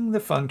assigning the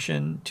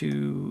function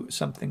to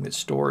something that's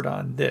stored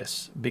on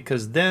this,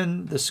 because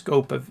then the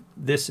scope of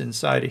this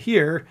inside of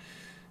here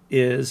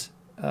is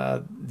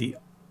the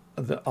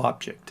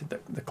object,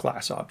 the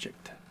class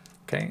object,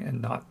 okay,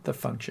 and not the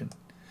function.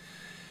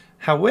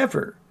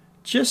 However,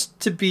 just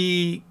to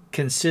be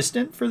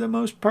consistent for the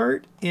most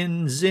part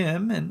in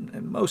ZIM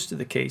and most of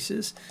the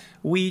cases,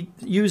 we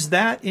use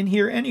that in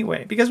here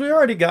anyway, because we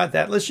already got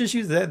that. Let's just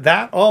use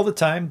that all the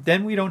time,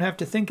 then we don't have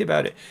to think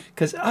about it,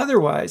 because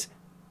otherwise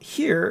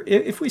here,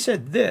 if we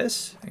said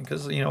this,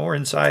 because, you know, we're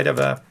inside of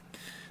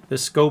the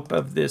scope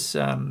of this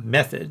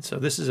method, so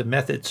this is a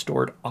method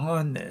stored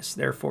on this,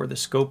 therefore the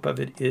scope of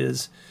it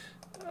is,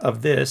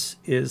 of this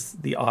is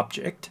the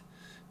object,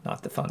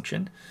 not the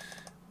function.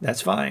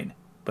 That's fine,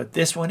 but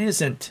this one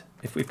isn't.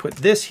 If we put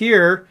this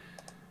here,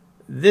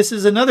 this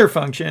is another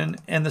function,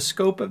 and the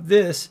scope of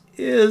this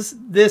is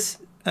this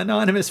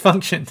anonymous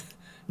function,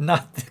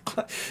 not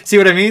the see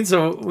what I mean?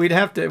 So we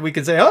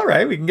can say, all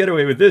right, we can get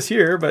away with this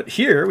here, but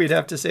here we'd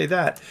have to say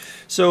that.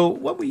 So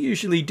what we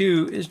usually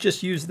do is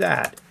just use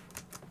that,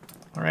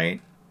 all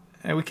right?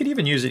 And we could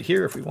even use it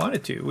here if we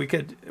wanted to. We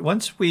could,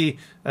 once we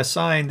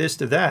assign this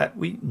to that,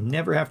 we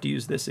never have to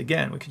use this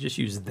again. We could just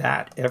use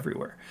that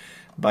everywhere.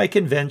 By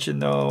convention,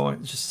 though,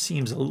 it just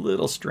seems a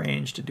little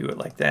strange to do it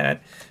like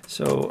that.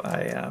 So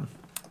I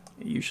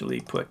usually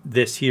put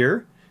this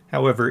here.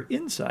 However,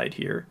 inside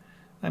here,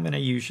 I'm going to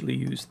usually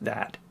use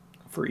that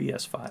for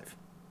ES5.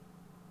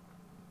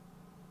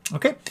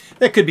 Okay,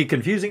 that could be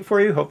confusing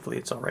for you. Hopefully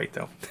it's all right,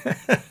 though.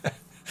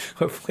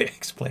 Hopefully I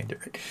explained it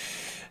right.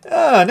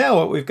 Now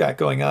what we've got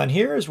going on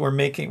here is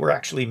we're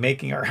actually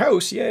making our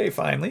house. Yay,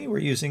 finally. We're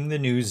using the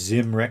new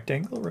ZIM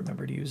rectangle.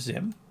 Remember to use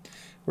ZIM.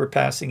 We're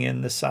passing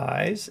in the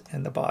size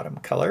and the bottom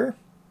color.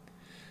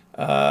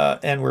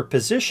 And we're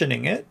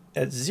positioning it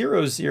at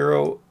 0,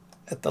 0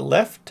 at the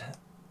left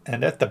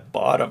and at the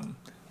bottom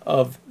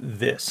of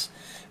this.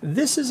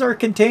 This is our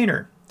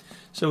container.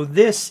 So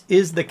this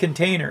is the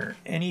container.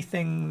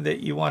 Anything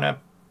that you want to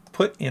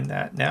put in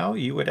that now,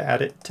 you would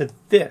add it to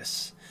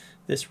this.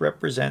 This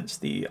represents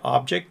the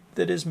object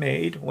that is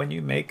made when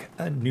you make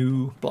a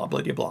new blah,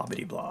 blah, blah,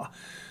 blah, blah.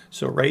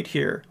 So right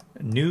here,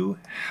 new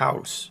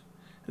house.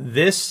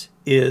 This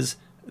is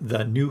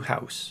the new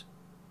house.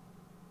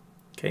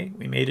 Okay,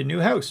 we made a new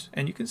house,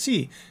 and you can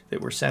see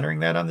that we're centering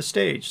that on the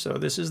stage. So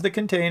this is the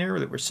container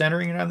that we're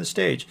centering it on the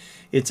stage.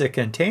 It's a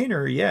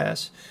container,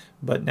 yes,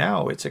 but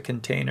now it's a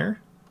container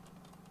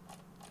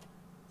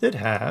that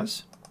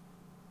has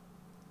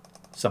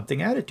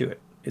something added to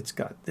it. It's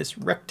got this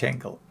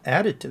rectangle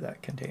added to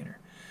that container.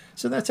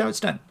 So that's how it's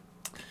done.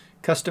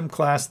 Custom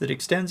class that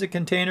extends a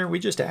container, we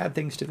just add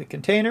things to the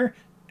container,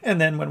 and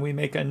then when we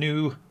make a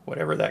new,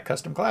 whatever that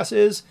custom class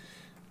is,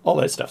 all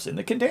that stuff's in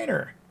the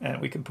container, and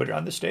we can put it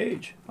on the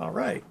stage. All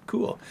right,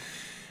 cool.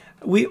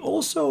 We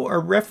also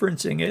are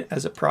referencing it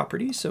as a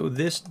property, so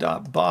this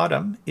dot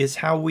bottom is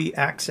how we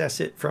access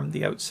it from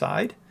the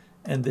outside,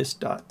 and this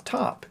dot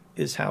top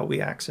is how we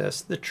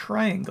access the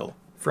triangle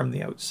from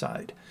the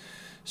outside.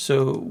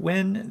 So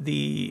when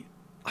the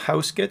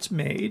house gets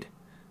made,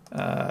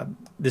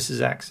 this is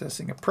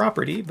accessing a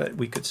property, but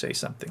we could say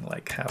something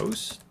like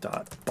house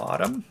dot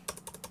bottom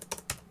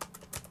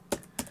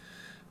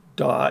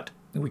dot.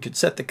 We could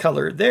set the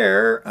color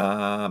there,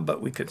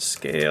 but we could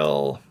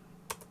scale.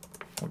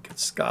 We could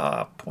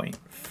sca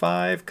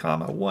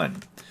 0.5,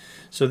 1.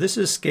 So this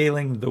is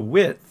scaling the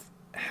width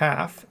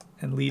half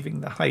and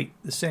leaving the height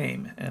the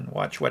same. And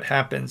watch what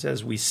happens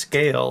as we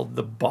scale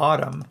the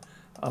bottom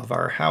of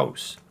our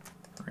house.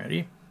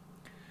 Ready?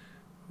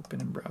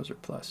 Open in Browser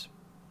Plus.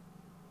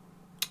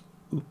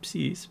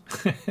 Oopsies.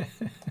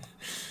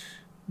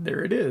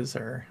 There it is.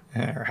 Our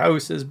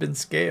house has been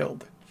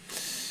scaled.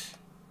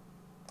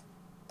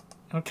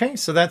 Okay,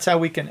 so that's how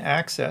we can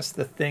access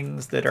the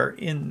things that are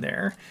in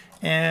there.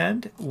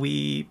 And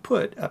we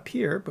put up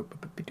here, in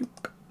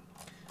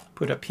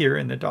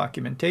the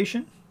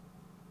documentation.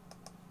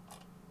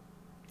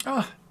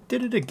 Ah,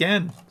 did it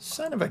again.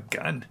 Son of a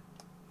gun.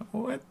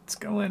 What's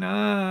going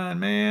on,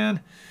 man?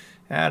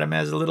 Adam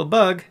has a little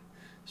bug.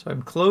 So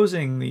I'm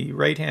closing the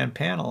right-hand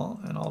panel,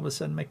 and all of a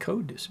sudden my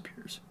code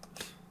disappears.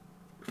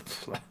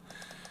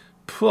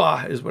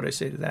 Pwah is what I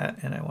say to that,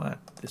 and I want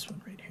this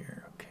one right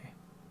here. Okay.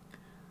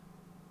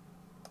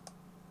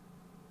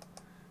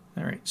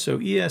 All right, so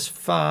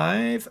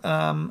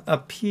ES5,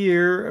 up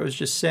here, I was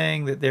just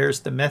saying that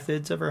there's the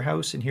methods of our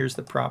house, and here's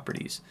the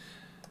properties.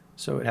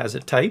 So it has a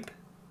type.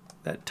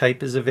 That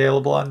type is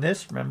available on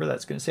this. Remember,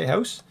 that's going to say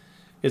house.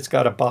 It's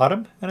got a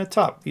bottom and a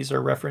top. These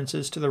are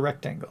references to the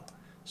rectangle.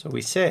 So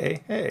we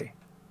say, hey,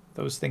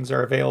 those things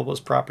are available as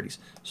properties.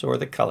 So are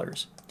the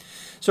colors.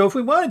 So if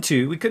we wanted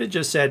to, we could have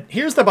just said,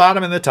 here's the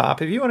bottom and the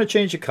top. If you want to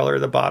change the color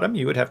of the bottom,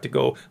 you would have to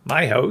go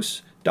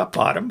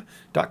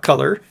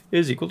myhouse.bottom.color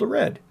is equal to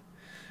red.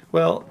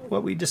 Well,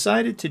 what we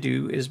decided to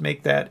do is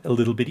make that a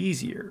little bit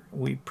easier.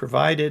 We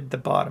provided the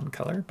bottom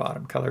color.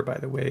 Bottom color, by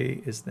the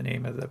way, is the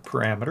name of the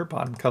parameter.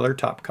 Bottom color,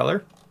 top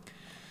color.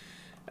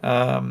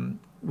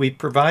 We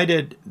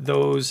provided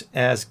those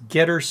as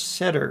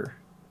getter-setter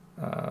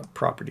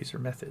properties or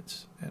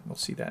methods, and we'll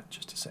see that in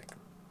just a second.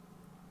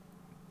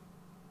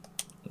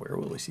 Where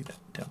will we see that?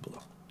 Down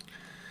below.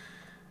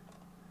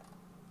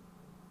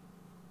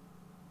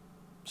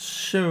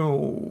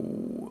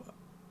 So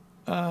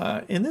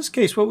in this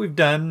case, what we've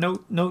done,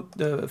 note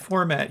the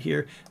format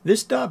here.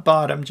 This dot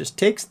bottom just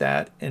takes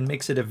that and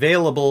makes it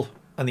available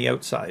on the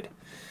outside.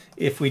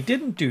 If we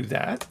didn't do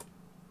that,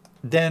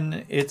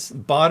 then its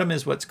bottom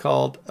is what's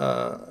called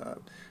a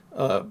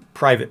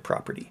private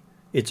property.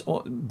 It's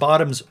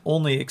bottom's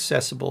only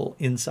accessible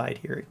inside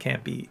here. It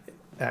can't be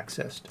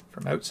accessed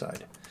from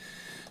outside.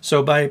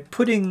 So by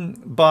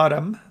putting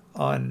bottom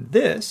on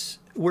this,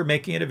 we're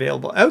making it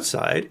available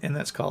outside, and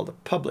that's called a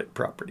public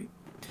property.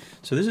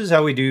 So this is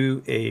how we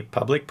do a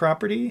public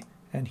property,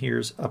 and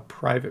here's a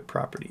private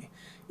property.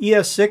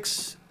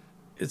 ES6,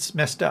 it's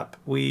messed up.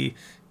 We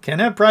can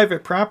have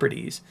private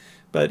properties,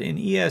 but in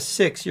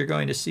ES6, you're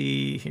going to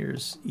see,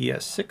 here's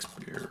ES6,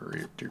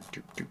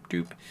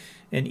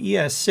 in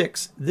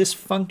ES6, this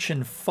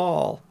function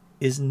fall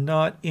is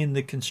not in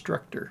the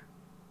constructor.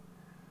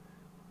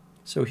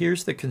 So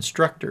here's the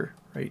constructor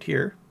right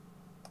here.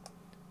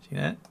 See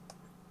that?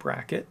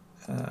 Bracket,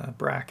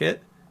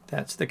 bracket.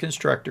 That's the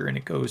constructor, and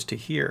it goes to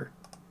here.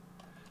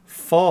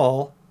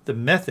 Fall, the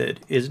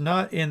method, is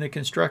not in the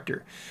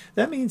constructor.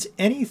 That means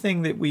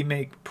anything that we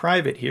make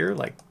private here,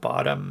 like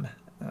bottom,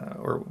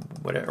 or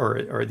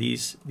whatever, or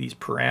these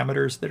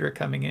parameters that are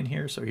coming in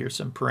here. So here's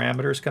some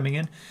parameters coming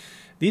in.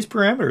 These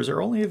parameters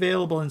are only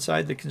available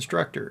inside the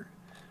constructor.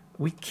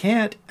 We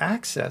can't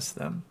access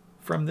them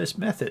from this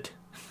method.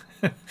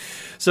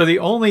 So the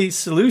only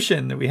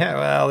solution that we have,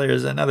 well,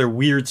 there's another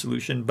weird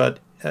solution, but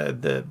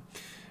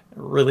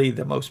really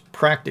the most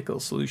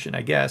practical solution,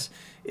 I guess,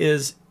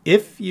 is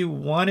if you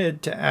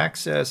wanted to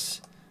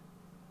access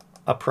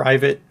a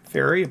private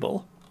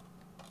variable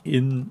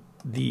in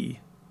the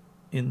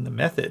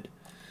method,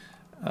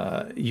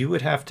 you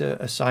would have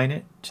to assign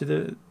it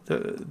to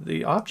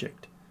the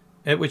object.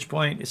 At which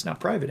point it's not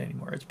private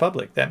anymore, it's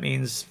public. That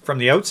means from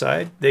the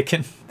outside they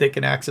can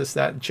access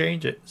that and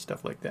change it,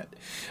 stuff like that.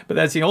 But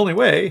that's the only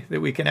way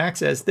that we can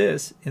access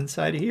this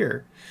inside of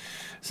here.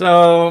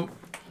 So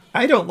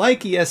I don't like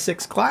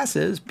ES6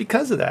 classes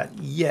because of that.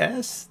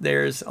 Yes,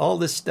 there's all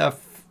this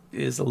stuff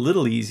is a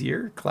little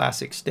easier.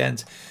 Class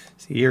extends.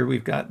 See here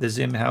we've got the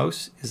ZIM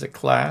house is a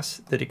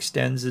class that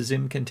extends the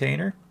ZIM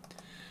container.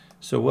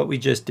 So what we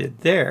just did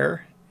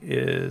there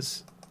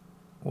is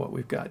what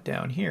we've got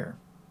down here.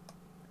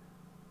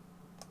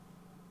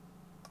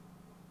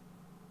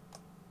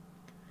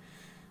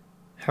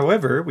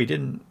 However, we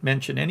didn't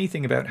mention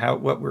anything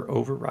about what we're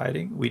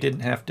overriding. We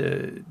didn't have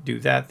to do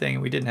that thing.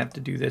 We didn't have to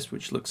do this,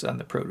 which looks on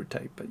the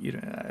prototype. But you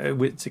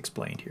know, it's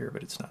explained here,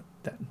 but it's not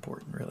that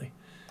important, really.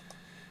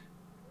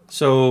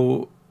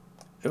 So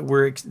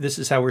this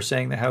is how we're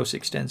saying the house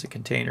extends a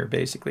container,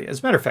 basically. As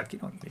a matter of fact, you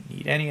don't even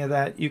need any of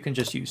that. You can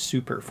just use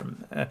super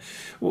from...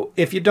 well,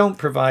 if you don't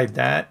provide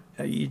that,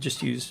 you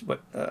just use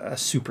a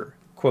super,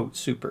 quote,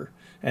 super.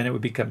 And it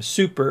would become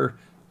super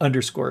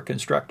underscore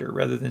constructor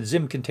rather than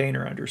ZIM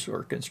container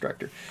underscore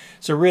constructor.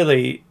 So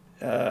really,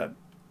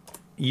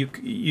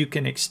 you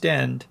can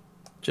extend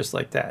just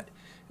like that.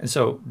 And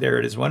so there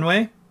it is one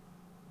way.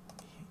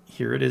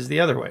 Here it is the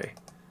other way.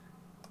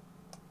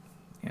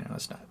 You know,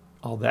 it's not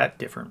all that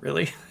different,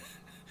 really.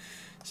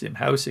 ZIM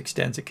house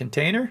extends a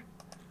container.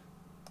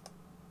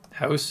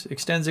 House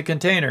extends a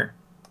container.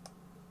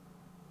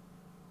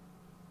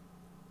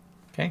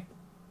 Okay.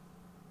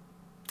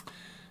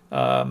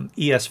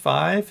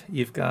 ES5,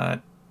 you've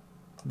got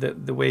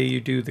the way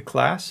you do the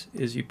class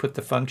is you put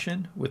the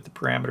function with the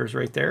parameters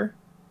right there,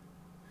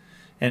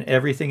 and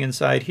everything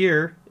inside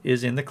here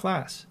is in the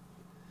class.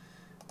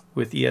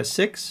 With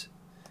ES6,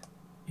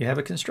 you have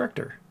a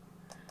constructor.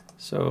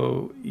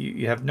 So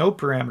you have no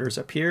parameters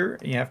up here,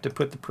 and you have to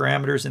put the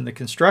parameters in the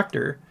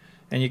constructor,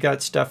 and you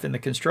got stuff in the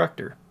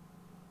constructor.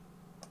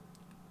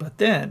 But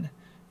then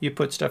you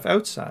put stuff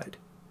outside.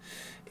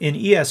 In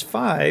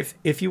ES5,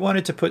 if you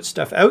wanted to put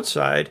stuff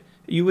outside,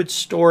 you would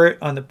store it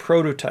on the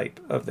prototype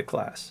of the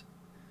class.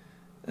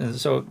 And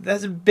so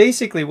that's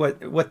basically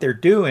what they're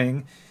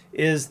doing,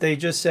 is they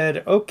just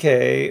said,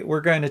 okay,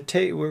 we're going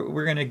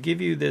to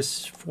give you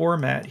this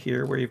format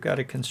here where you've got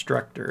a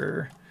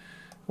constructor,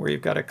 where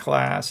you've got a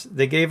class.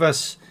 They gave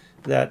us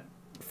that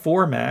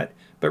format,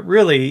 but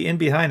really in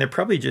behind they're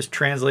probably just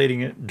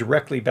translating it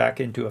directly back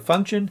into a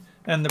function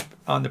and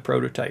on the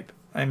prototype.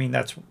 I mean,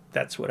 that's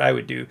what I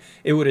would do.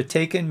 It would have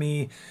taken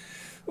me,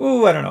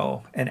 I don't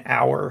know, an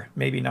hour,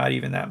 maybe not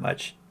even that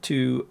much,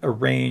 to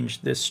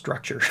arrange this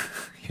structure.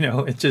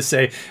 And just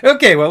say,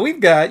 okay, well, we've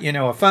got,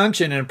 a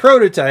function and a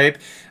prototype.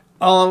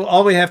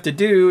 All we have to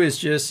do is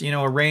just,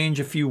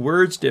 arrange a few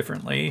words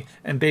differently,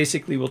 and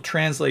basically we'll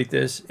translate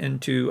this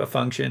into a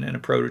function and a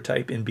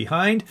prototype in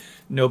behind.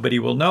 Nobody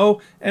will know,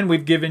 and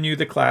we've given you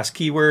the class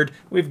keyword.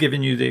 We've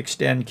given you the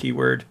extend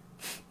keyword.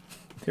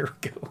 There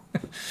we go.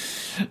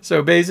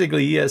 So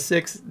basically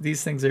ES6,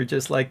 these things are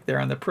just like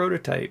they're on the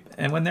prototype.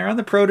 And when they're on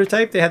the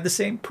prototype, they have the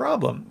same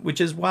problem, which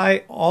is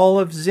why all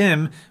of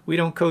ZIM, we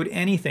don't code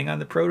anything on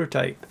the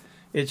prototype.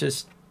 It's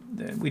just,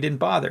 we didn't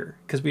bother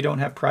because we don't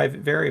have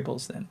private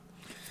variables then.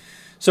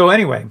 So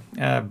anyway,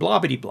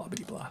 blah-bitty,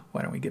 blah-bitty, blah.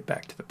 Why don't we get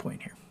back to the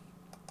point here?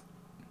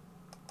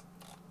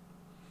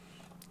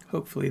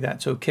 Hopefully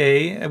that's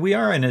okay. We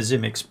are in a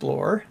ZIM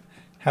Explorer.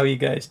 How you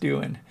guys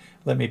doing?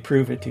 Let me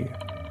prove it to you.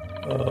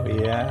 Oh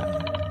yeah.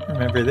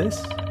 Remember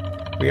this?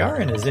 We are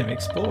in a ZIM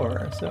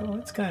Explorer, so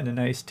it's kind of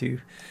nice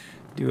to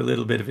do a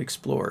little bit of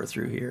Explorer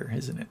through here,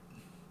 isn't it?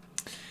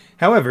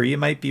 However, you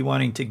might be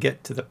wanting to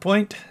get to the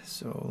point,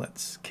 so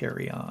let's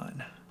carry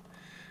on.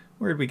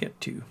 Where did we get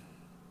to?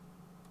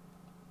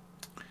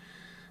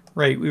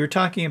 Right, we were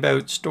talking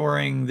about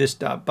storing this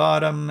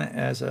 .bottom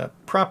as a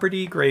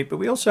property, great, but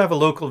we also have a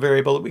local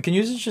variable that we can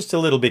use. It's just a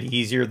little bit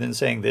easier than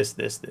saying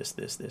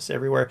this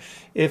everywhere.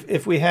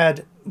 If we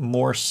had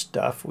more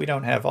stuff, we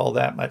don't have all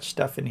that much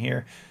stuff in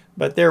here,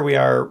 but there we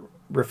are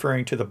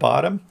referring to the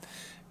bottom.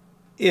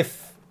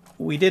 If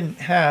we didn't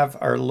have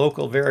our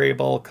local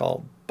variable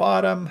called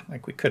bottom,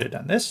 like we could have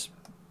done this.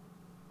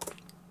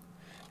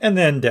 And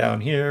then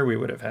down here, we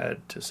would have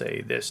had to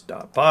say this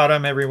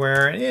 .bottom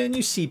everywhere. And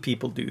you see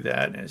people do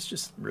that, and it's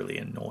just really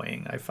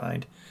annoying, I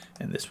find.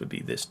 And this would be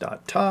this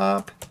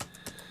 .top.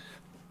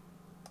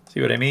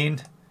 See what I mean?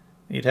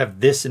 You'd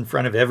have this in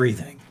front of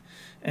everything.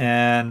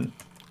 And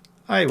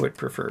I would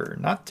prefer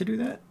not to do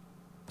that.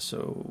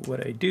 So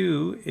what I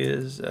do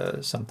is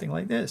something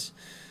like this.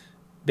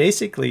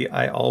 Basically,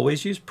 I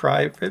always use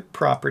private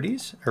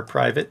properties or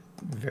private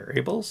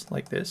variables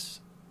like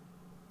this.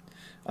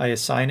 I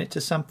assign it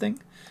to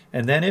something.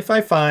 And then if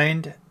I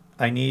find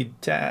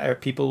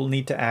people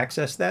need to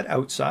access that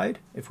outside,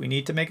 if we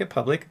need to make it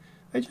public,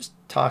 I just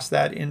toss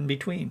that in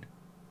between.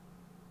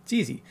 It's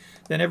easy.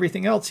 Then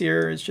everything else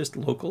here is just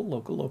local,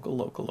 local, local,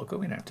 local, local.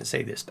 We don't have to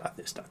say this dot,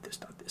 this dot, this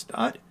dot, this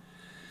dot.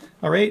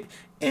 All right.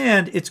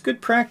 And it's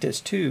good practice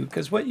too,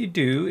 because what you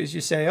do is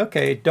you say,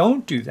 okay,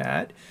 don't do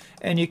that.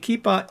 And you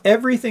keep on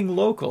everything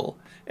local.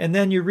 And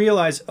then you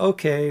realize,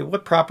 okay,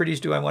 what properties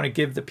do I want to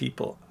give the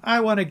people?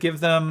 I want to give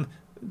them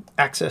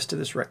access to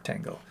this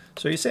rectangle.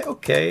 So you say,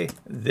 okay,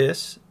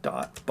 this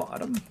dot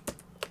bottom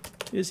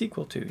is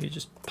equal to. You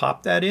just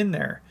pop that in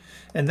there.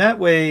 And that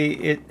way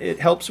it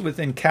helps with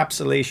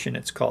encapsulation,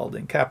 it's called.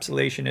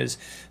 Encapsulation is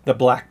the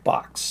black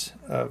box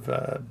of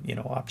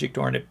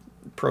object-oriented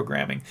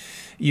programming.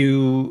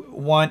 You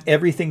want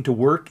everything to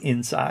work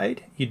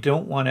inside. You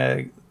don't want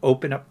to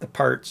open up the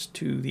parts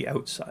to the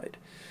outside.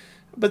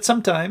 But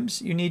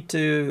sometimes you need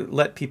to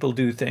let people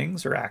do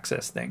things or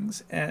access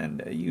things,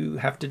 and you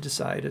have to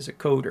decide as a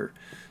coder.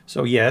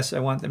 So yes, I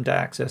want them to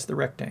access the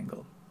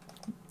rectangle.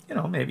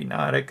 Maybe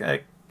not.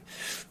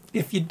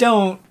 If you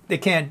don't, they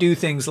can't do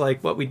things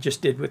like what we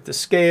just did with the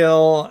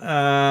scale.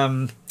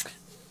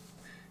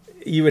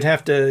 You would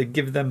have to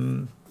give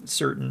them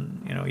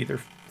certain, either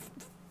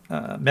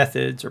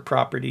methods or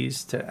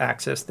properties to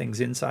access things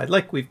inside,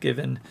 like we've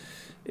given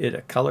it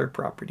a color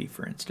property,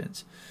 for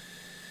instance.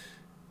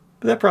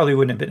 But that probably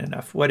wouldn't have been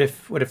enough. What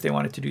if they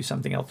wanted to do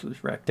something else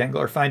with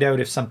rectangle, or find out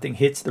if something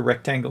hits the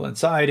rectangle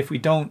inside? If we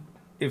don't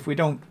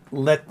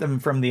let them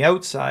from the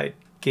outside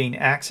gain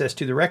access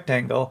to the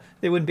rectangle,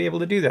 they wouldn't be able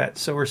to do that.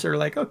 So we're sort of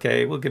like,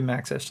 okay, we'll give them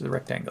access to the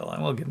rectangle,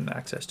 and we'll give them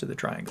access to the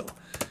triangle.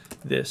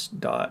 This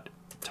dot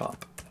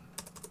top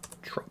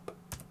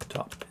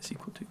top is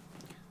equal to.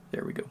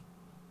 There we go.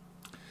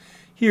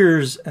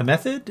 Here's a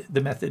method. The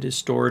method is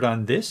stored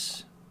on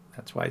this.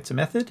 That's why it's a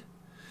method.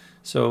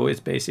 So it's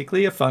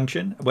basically a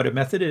function. What a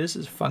method is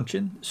a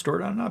function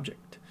stored on an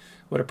object.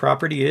 What a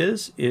property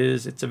is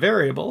it's a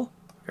variable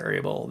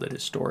that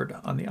is stored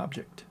on the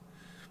object.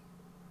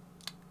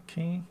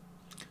 Okay,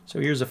 so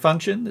here's a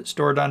function that's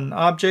stored on an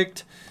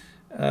object.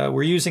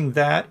 We're using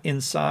that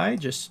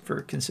inside just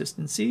for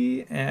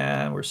consistency,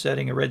 and we're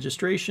setting a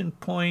registration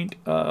point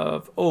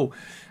of,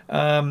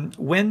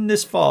 when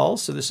this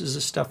falls, so this is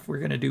the stuff we're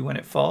going to do when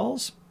it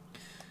falls.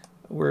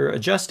 We're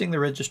adjusting the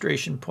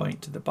registration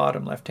point to the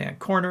bottom left-hand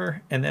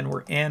corner, and then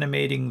we're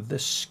animating the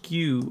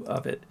skew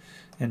of it.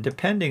 And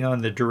depending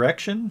on the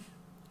direction,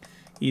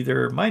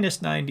 either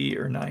 -90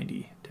 or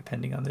 90,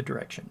 depending on the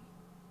direction.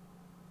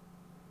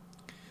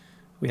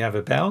 We have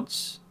a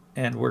bounce,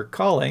 and we're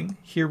calling,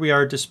 here we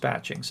are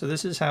dispatching. So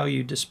this is how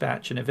you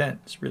dispatch an event.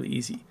 It's really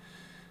easy.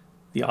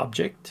 The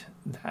object,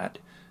 that,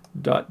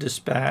 dot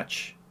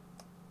dispatch,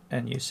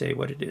 and you say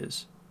what it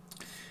is.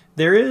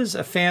 There is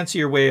a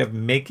fancier way of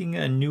making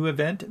a new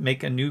event.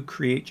 Make a new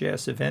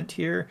create.js event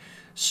here.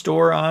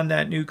 Store on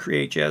that new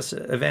create.js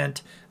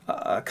event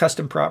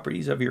custom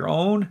properties of your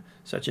own,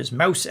 such as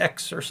mouse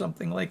X or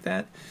something like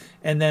that,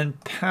 and then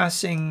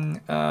passing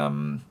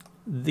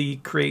the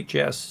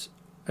create.js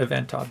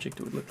event object.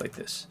 It would look like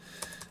this.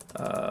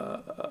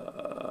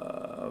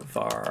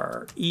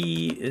 Var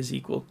e is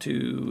equal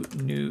to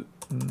new,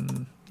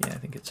 I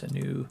think it's a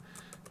new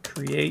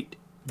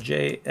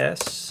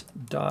create.js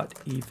dot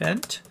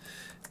event,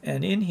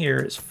 and in here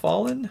is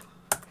fallen,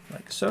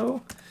 like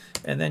so,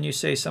 and then you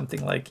say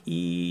something like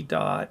e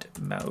dot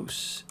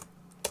mouse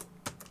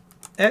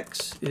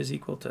x is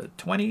equal to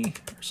 20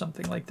 or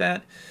something like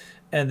that,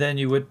 and then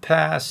you would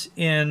pass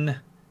in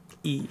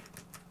e.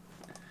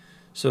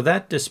 So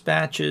that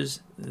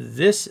dispatches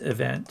this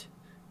event.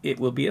 It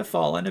will be a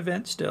fallen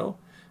event still,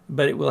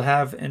 but it will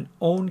have an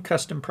own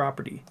custom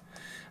property.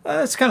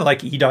 It's kind of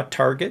like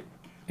e.target.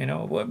 You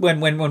know,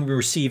 when we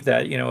receive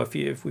that, you know,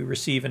 if we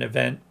receive an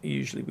event,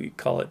 usually we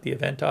call it the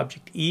event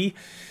object e,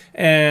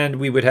 and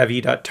we would have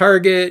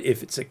e.target.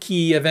 If it's a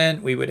key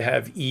event, we would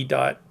have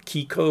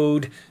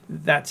e.keycode.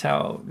 That's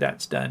how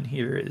that's done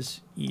here, is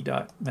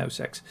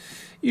e.mousex.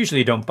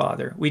 Usually don't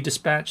bother. We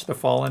dispatch the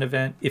fallen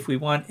event. If we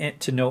want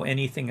it to know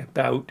anything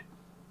about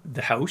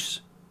the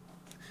house,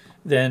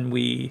 then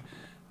we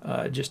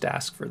just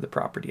ask for the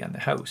property on the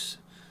house.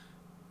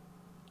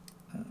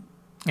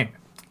 Anyway.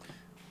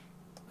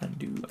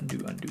 Undo,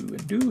 undo, undo,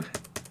 undo,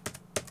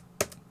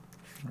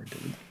 or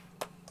delete.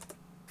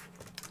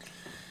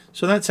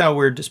 So that's how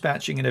we're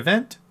dispatching an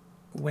event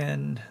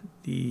when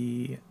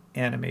the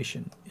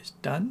animation is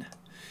done.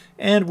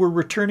 And we're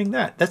returning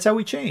that. That's how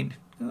we chain.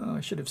 Oh,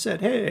 I should have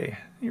said, hey,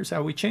 here's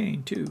how we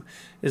chain too.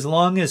 As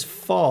long as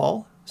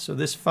fall, so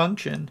this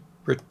function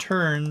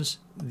returns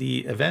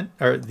the event,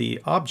 or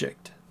the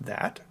object,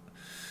 that,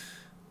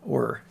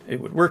 or it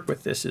would work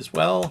with this as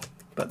well.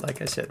 But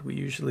like I said, we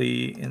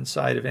usually,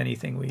 inside of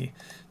anything, we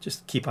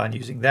just keep on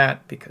using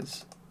that,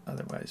 because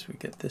otherwise we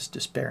get this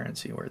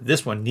disparity where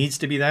this one needs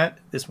to be that,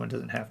 this one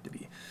doesn't have to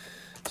be.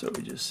 So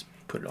we just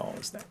put it all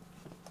as that.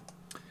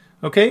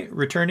 Okay,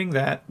 returning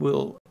that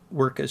will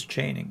work as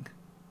chaining.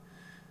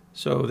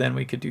 So then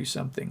we could do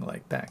something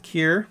like back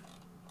here.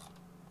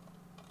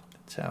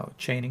 That's how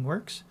chaining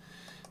works.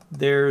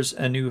 There's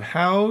a new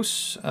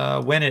house.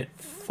 When it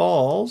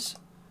falls,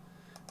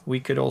 we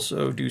could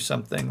also do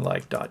something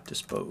like dot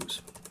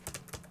dispose.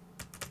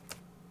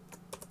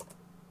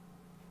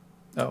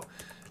 Oh,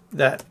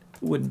 that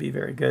wouldn't be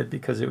very good,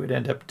 because it would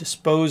end up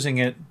disposing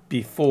it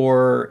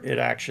before it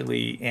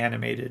actually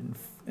animated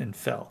and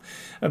fell.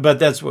 But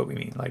that's what we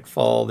mean, like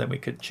fall, then we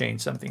could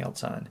change something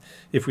else on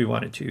if we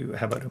wanted to.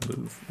 How about a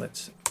move?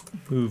 Let's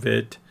move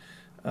it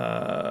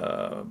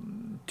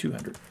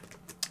 200.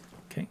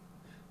 Okay.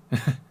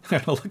 I'm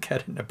going to look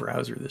at it in a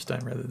browser this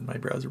time rather than my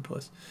browser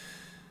plus.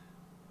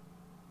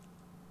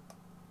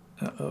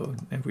 Uh-oh,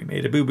 have we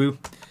made a boo-boo?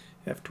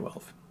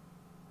 F12.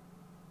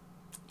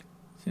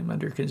 ZIM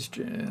under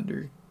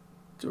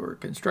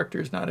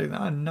constructor is not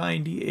on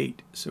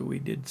 98, so we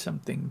did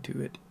something to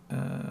it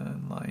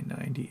on line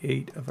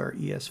 98 of our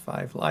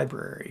ES5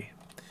 library.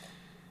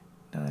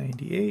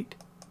 98,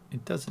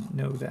 it doesn't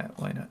know that,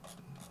 why not?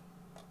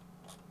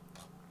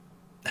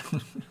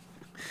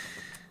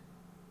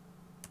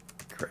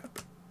 Crap.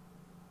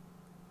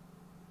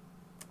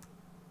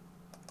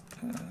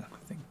 I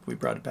think we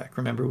brought it back.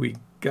 Remember, we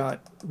got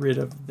rid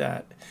of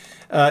that.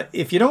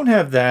 If you don't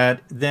have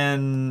that,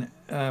 then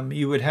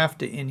you would have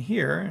to, in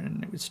here,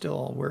 and it would still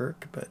all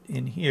work, but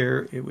in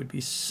here it would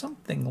be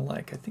something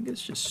like, I think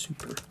it's just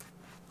super,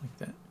 like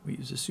that. We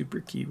use a super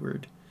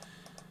keyword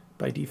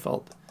by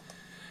default.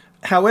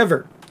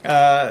 However,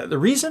 the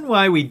reason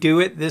why we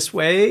do it this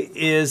way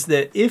is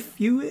that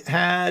if you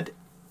had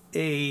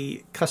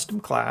a custom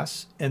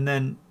class and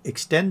then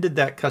extended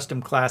that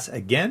custom class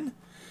again,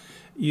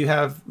 you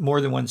have more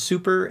than one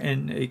super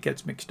and it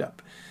gets mixed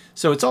up.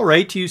 So it's all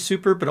right to use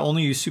super, but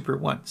only use super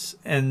once.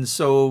 And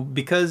so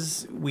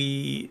because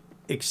we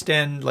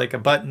extend, like a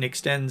button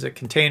extends a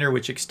container,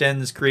 which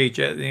extends a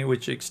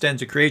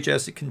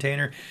create.js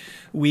container,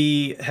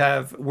 we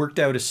have worked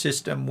out a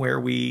system where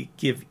we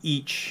give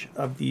each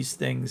of these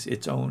things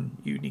its own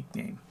unique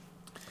name.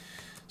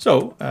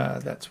 So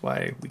that's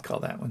why we call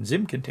that one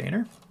ZIM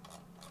container.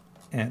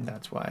 And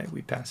that's why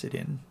we pass it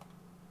in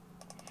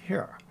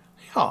here.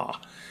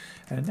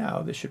 And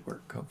now this should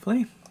work,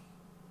 hopefully.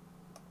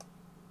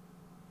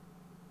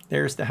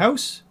 There's the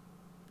house.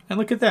 And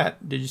look at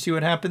that. Did you see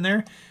what happened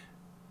there?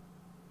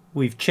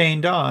 We've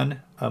chained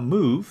on a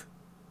move,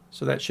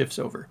 so that shifts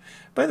over.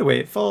 By the way,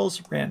 it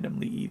falls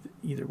randomly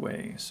either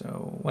way.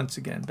 So once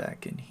again,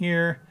 back in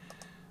here,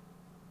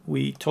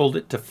 we told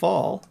it to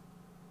fall.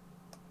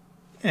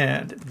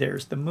 And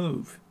there's the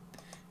move.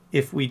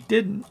 If we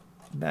didn't,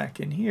 back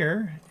in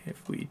here,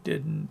 if we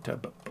didn't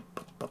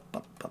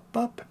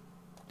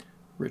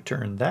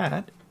return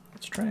that,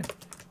 let's try it.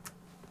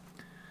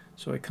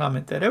 So I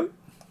comment that out.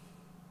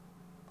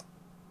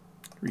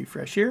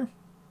 Refresh here.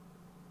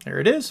 There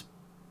it is.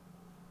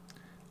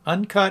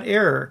 Uncaught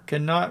error,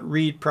 cannot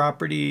read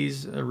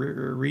properties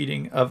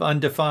reading of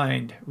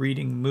undefined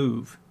reading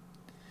move.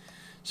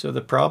 So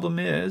the problem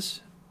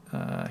is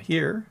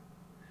here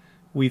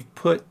we've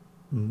put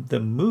the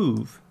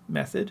move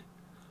method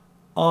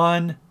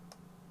on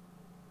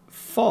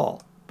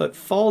fall, but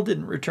fall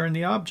didn't return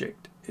the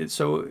object.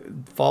 So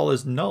fall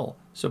is null.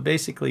 So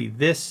basically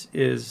this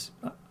is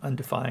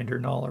undefined or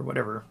null or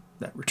whatever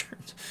that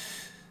returns.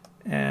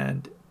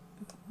 And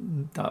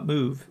dot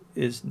move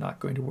is not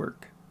going to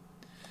work.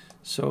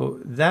 So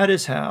that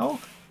is how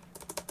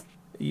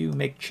you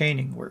make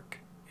chaining work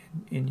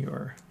in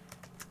your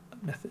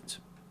methods.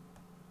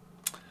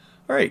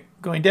 All right,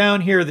 going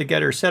down here, the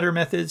getter setter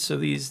methods. So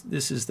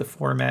this is the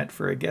format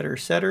for a getter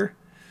setter.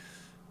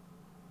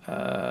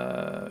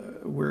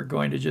 We're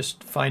going to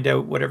just find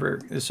out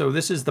whatever. So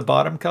this is the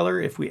bottom color.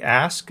 If we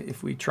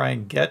try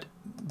and get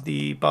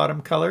the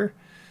bottom color,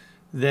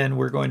 then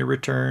we're going to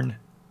return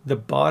the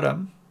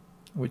bottom,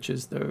 which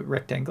is the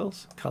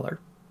rectangle's color.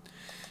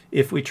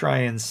 If we try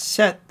and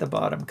set the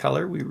bottom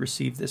color, we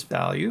receive this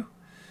value,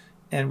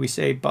 and we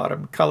say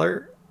bottom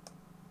color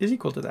is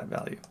equal to that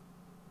value.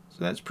 So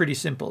that's pretty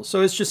simple.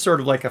 So it's just sort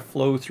of like a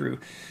flow through.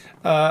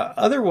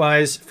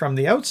 Otherwise, from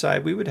the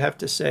outside, we would have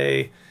to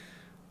say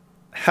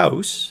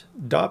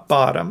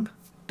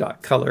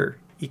house.bottom.color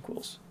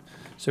equals.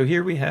 So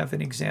here we have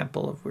an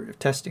example of we're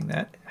testing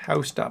that.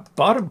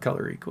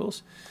 House.bottom.color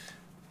equals.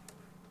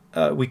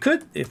 We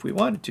could, if we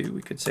wanted to,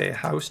 we could say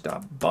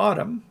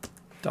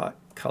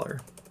house.bottom.color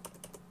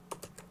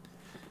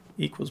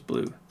equals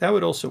blue. That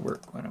would also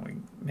work. Why don't we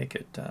make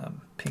it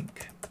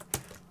pink?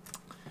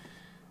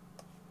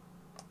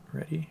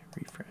 Ready?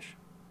 Refresh.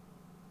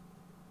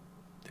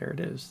 There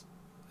it is.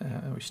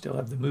 We still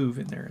have the move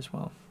in there as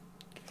well.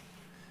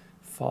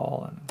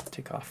 Fall and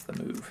take off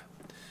the move.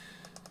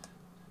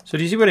 So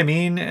do you see what I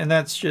mean? And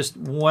that's just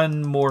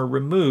one more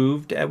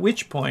removed, at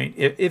which point,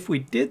 if we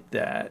did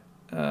that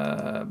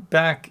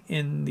back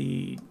in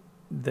the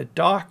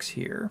docs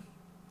here,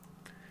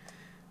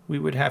 we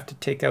would have to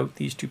take out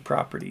these two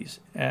properties.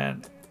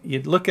 And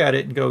you'd look at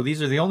it and go,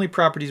 these are the only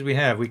properties we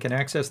have. We can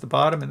access the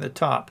bottom and the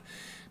top.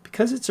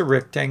 Because it's a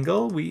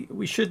rectangle, we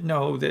should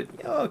know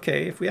that,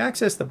 okay, if we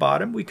access the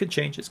bottom, we could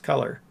change its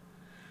color.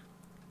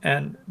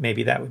 And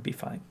maybe that would be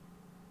fine.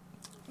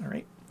 All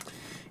right.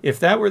 If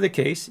that were the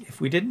case, if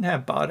we didn't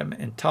have bottom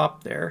and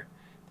top there,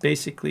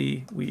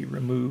 basically we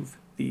remove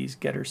these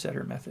getter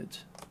setter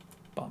methods.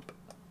 Bump.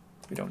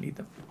 We don't need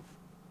them.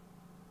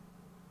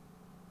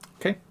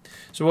 Okay.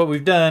 So what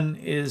we've done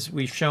is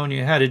we've shown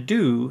you how to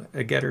do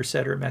a getter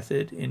setter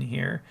method in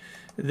here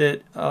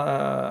that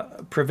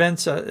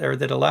prevents or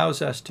that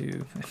allows us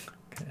to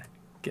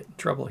get in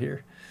trouble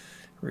here.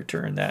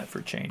 Return that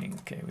for chaining.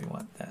 Okay, we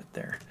want that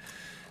there.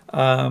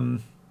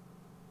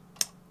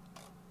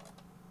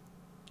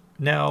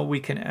 Now we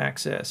can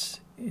access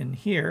in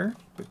here.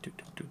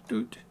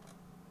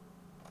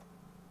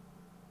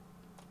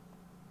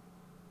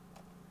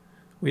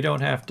 We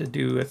don't have to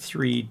do a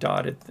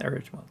 3-dotted,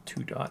 or well,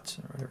 2 dots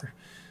or whatever.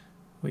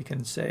 We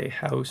can say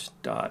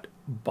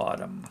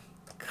house.bottom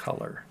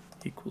color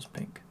equals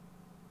pink.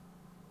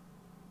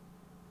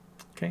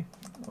 Okay,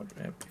 what did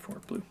I have before?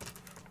 Blue.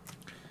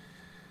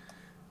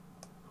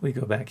 We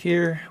go back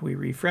here, we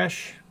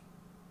refresh.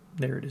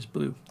 There it is,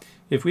 blue.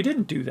 If we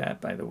didn't do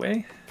that, by the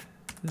way,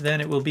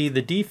 then it will be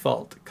the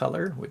default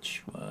color,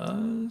 which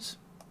was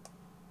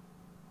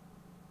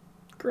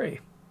gray.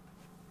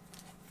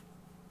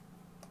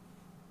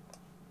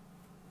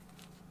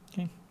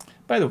 Okay.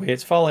 By the way,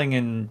 it's falling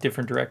in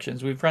different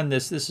directions. We've run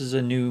this. This is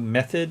a new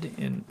method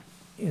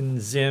in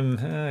ZIM.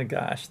 Oh,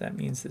 gosh, that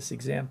means this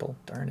example.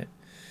 Darn it.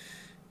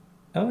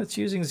 Oh, it's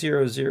using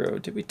 0, 0.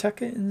 Did we tuck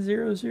it in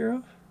 0,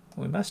 0?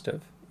 We must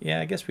have.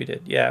 Yeah, I guess we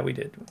did. Yeah, we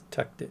did. We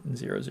tucked it in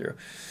 0, 0.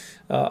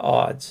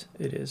 Odds,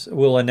 it is.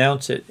 We'll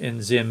announce it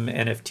in ZIM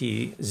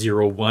NFT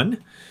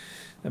 01.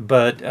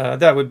 But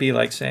that would be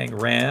like saying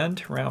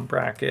rand, round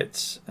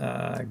brackets,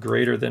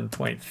 greater than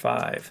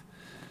 0.5.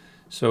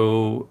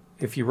 So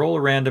if you roll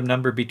a random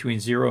number between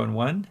 0 and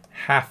 1,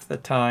 half the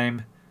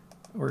time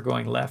we're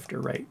going left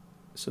or right.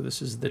 So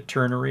this is the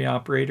ternary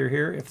operator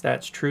here. If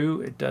that's true,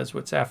 it does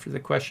what's after the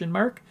question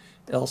mark,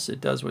 else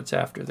it does what's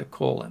after the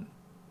colon.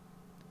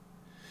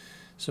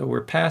 So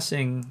we're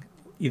passing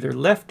either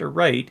left or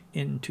right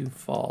into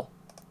fall.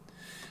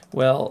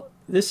 Well,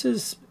 this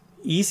is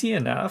easy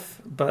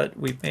enough, but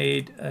we've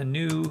made a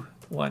new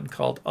one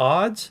called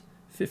odds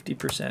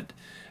 50%.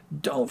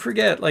 Don't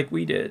forget, like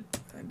we did,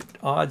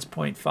 odds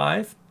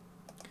 0.5,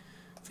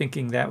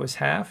 thinking that was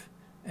half,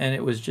 and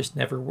it was just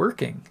never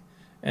working.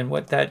 And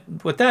what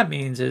that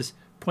means is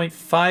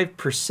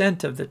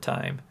 0.5% of the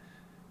time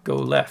go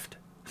left,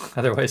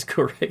 otherwise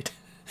go right.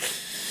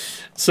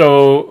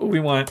 So we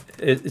want,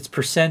 it's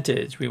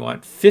percentage, we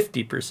want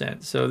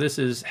 50%. So this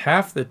is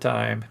half the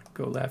time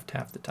go left,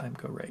 half the time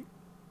go right.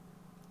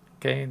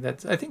 Okay,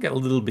 that's, I think, a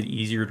little bit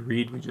easier to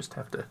read. We just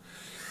have to,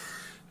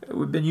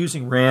 we've been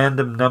using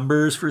random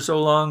numbers for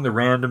so long. The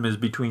random is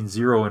between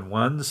 0 and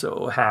 1,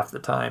 so half the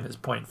time is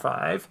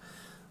 0.5.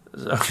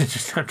 So I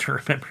just have to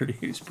remember to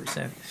use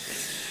percent.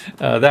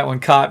 That one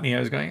caught me. I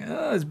was going,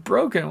 oh, it's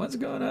broken. What's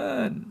going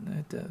on? I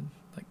had to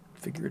like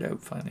figure it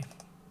out finally.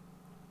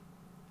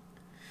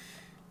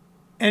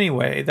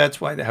 Anyway,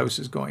 that's why the house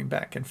is going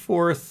back and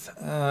forth.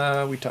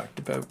 We talked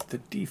about the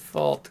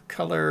default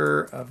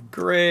color of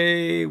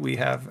gray. We're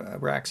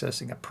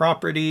accessing a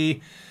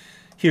property.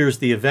 Here's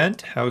the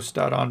event,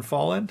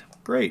 house.onFallen.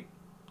 Great.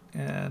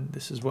 And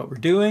this is what we're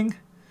doing.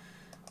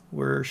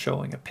 We're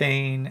showing a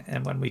pane,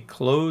 and when we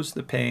close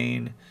the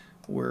pane,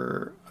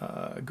 we're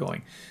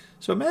going.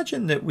 So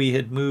imagine that we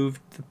had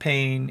moved the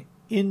pane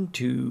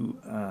into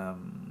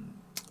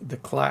the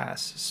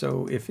class.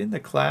 So if in the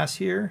class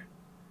here,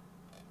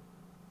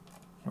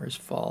 where's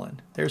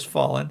fallen? There's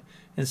fallen.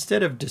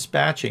 Instead of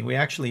dispatching, we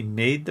actually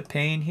made the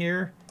pane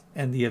here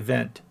and the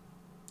event.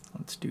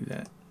 Let's do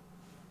that.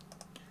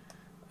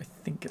 I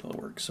think it'll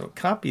work. So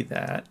copy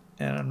that,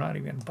 and I'm not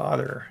even going to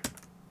bother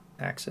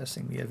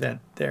accessing the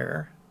event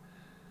there.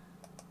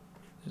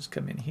 Just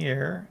come in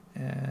here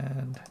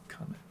and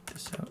comment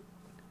this out.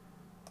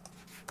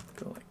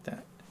 Go like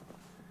that.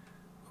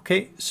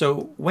 Okay,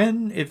 so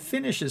when it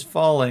finishes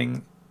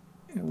falling,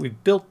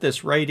 we've built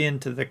this right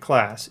into the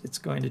class. It's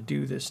going to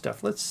do this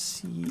stuff. Let's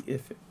see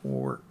if it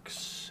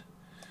works.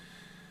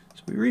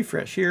 So we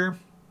refresh here.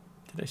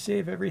 Did I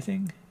save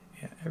everything?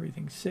 Yeah,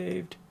 everything's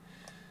saved.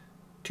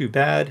 Too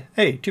bad.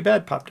 Hey, too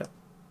bad popped up.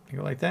 You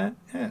go like that.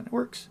 Yeah, it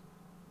works.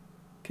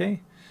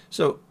 Okay,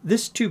 so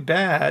this too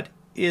bad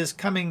is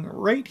coming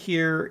right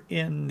here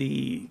in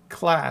the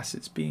class.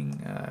 It's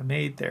being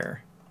made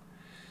there.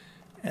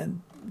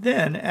 And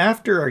then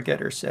after our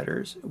getter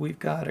setters, we've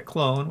got a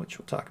clone, which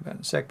we'll talk about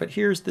in a sec, but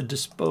here's the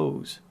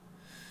dispose.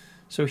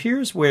 So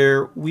here's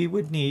where we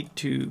would need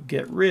to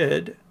get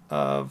rid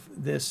of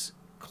this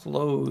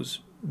close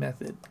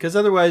method, because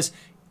otherwise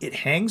it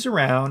hangs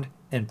around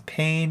and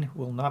pane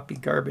will not be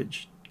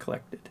garbage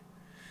collected,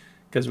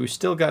 because we've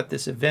still got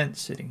this event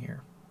sitting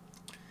here.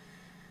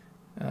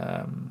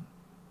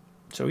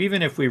 So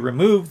even if we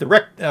remove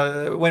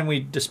the when we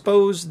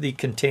dispose the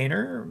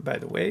container, by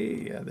the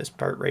way, this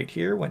part right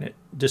here, when it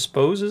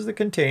disposes the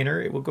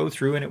container, it will go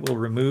through and it will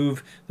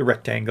remove the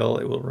rectangle,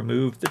 it will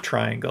remove the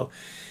triangle,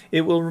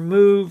 it will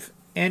remove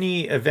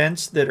any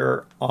events that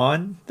are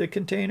on the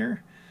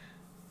container,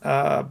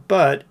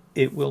 but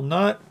it will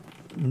not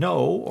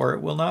know, or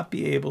it will not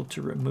be able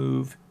to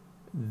remove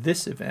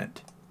this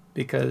event,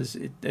 because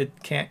it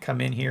can't come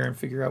in here and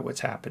figure out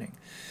what's happening.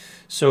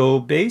 So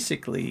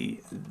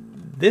basically,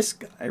 this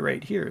guy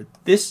right here,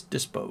 this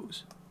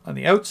dispose on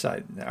the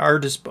outside, our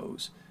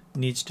dispose,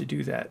 needs to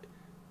do that.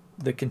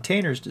 The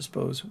containers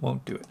dispose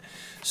won't do it.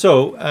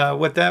 So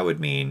what that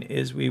would mean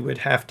is we would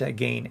have to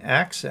gain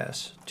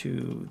access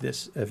to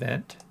this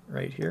event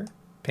right here,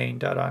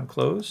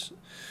 pane.onClose.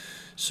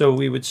 So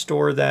we would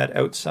store that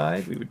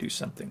outside. We would do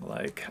something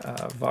like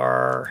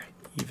var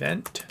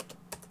event.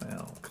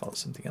 I'll call it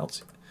something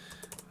else.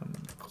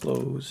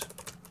 Close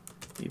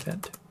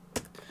event.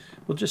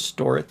 We'll just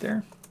store it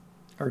there,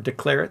 or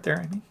declare it there,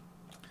 I mean.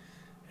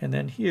 And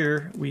then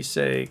here we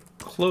say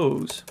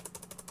close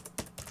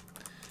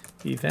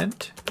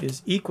event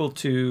is equal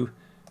to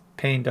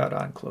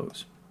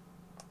pane.onClose.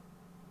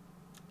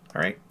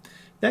 All right,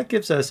 that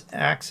gives us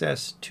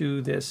access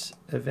to this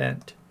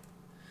event.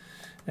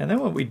 And then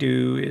what we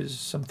do is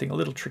something a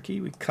little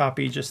tricky. We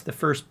copy just the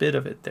first bit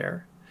of it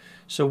there.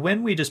 So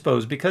when we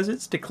dispose, because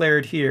it's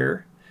declared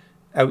here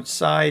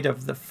outside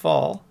of the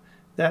fall,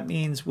 that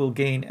means we'll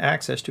gain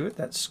access to it.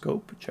 That's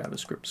scope,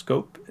 JavaScript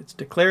scope. It's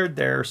declared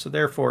there, so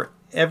therefore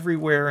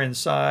everywhere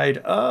inside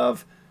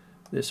of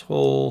this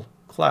whole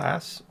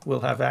class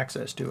will have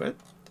access to it.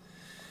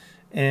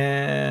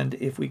 And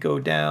if we go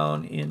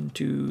down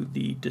into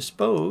the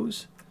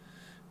dispose,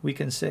 we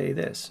can say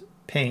this,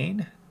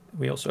 pane.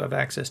 We also have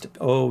access to,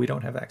 oh, we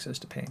don't have access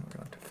to pane. We're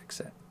going to fix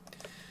that.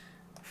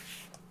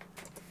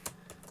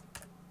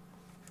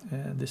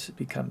 And this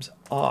becomes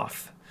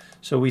off.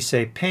 So we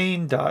say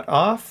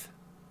pane.off.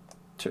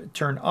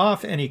 Turn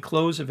off any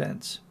close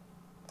events.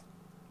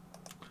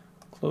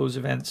 Close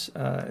events,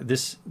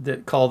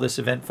 call this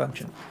event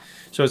function.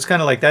 So it's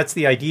kind of like, that's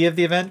the idea of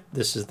the event.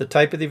 This is the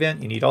type of the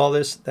event. You need all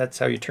this. That's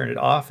how you turn it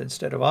off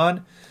instead of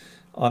on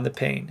the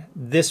pane.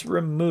 This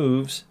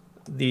removes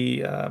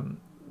the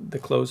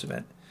close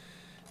event.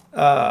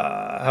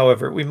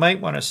 However, we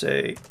might want to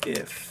say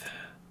if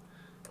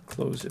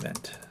close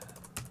event.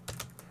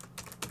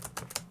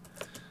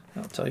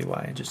 I'll tell you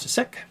why in just a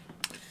sec.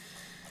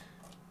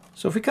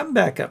 So if we come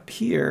back up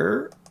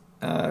here,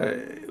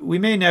 we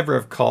may never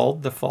have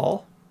called the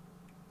fall,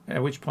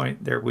 at which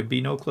point there would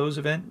be no close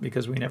event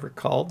because we never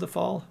called the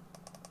fall.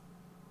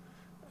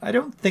 I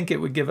don't think it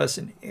would give us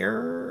an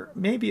error.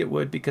 Maybe it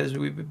would because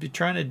we would be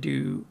trying to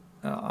do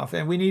off.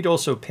 And we need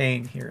also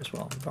pane here as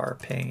well, var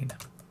pane,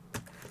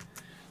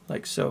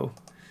 like so.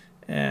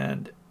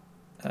 And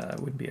it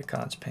wouldn't be a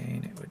const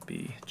pane, it would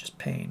be just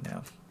pane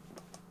now.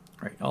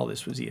 Right, all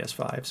this was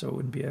ES5, so it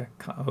wouldn't be a,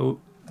 oh,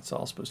 that's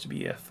all supposed to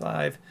be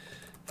ES5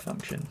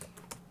 function.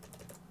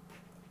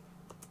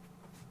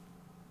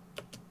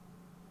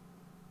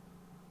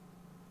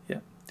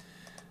 Yeah.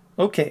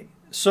 Okay,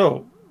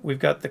 so we've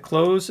got the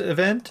close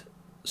event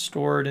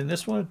stored in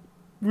this one.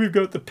 We've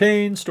got the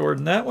pane stored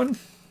in that one.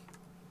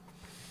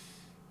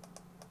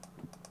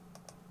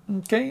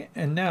 Okay,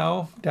 and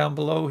now down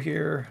below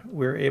here,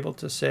 we're able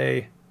to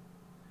say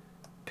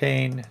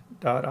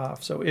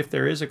pane.off. So if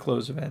there is a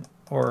close event,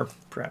 or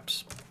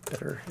perhaps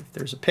better, if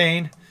there's a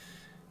pane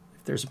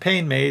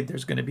made,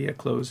 there's going to be a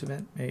close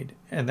event made,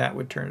 and that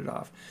would turn it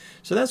off.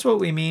 So that's what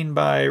we mean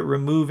by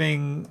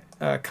removing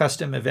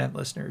custom event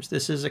listeners.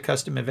 This is a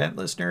custom event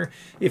listener.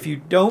 If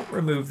you don't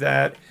remove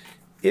that,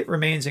 it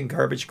remains in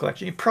garbage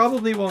collection. You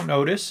probably won't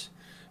notice,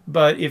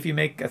 but if you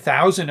make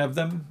 1,000 of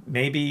them,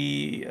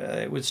 maybe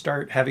it would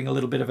start having a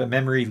little bit of a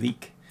memory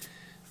leak.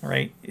 All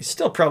right, you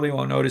still probably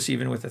won't notice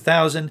even with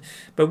 1,000,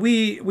 but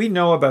we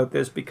know about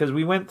this because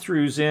we went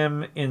through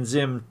ZIM in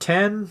ZIM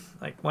 10,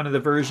 like one of the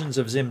versions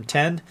of ZIM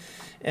 10,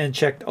 and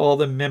checked all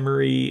the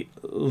memory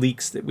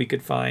leaks that we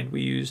could find.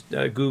 We used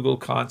Google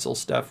console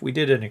stuff. We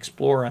did an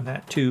explore on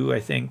that too, I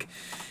think,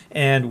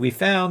 and we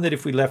found that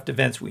if we left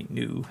events, we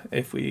knew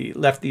if we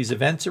left these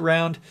events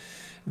around,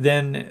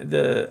 then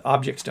the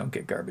objects don't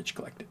get garbage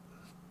collected.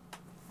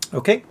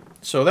 Okay,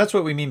 so that's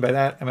what we mean by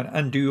that. I'm going to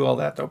undo all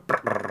that though.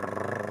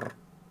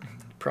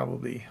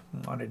 Probably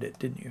wanted it,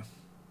 didn't you?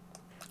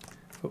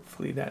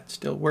 Hopefully that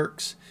still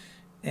works.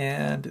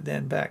 And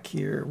then back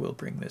here, we'll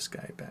bring this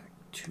guy back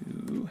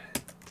to.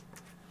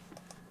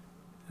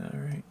 All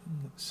right,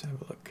 let's have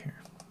a look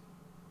here.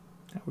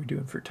 How are we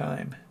doing for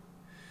time?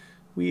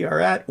 We are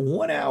at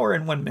 1 hour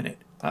and 1 minute.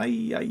 Might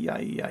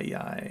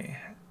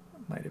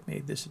have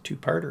made this a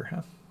two-parter,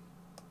 huh?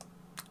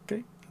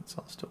 Okay, that's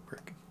all still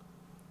working.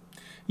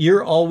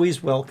 You're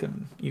always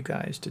welcome, you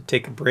guys, to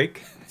take a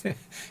break. You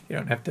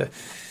don't have to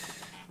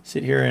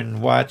sit here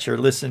and watch or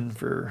listen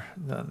for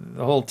the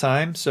whole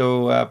time.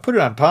 So put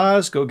it on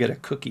pause, go get a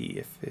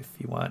cookie if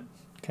you want.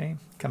 Okay,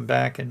 come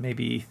back and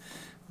maybe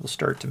we'll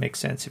start to make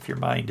sense if your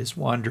mind is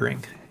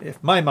wandering.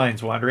 If my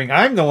mind's wandering,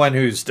 I'm the one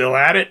who's still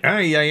at it.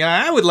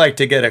 I would like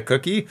to get a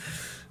cookie.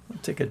 I'll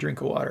take a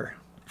drink of water.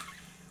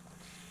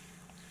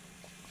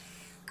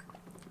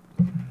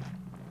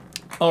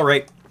 All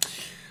right.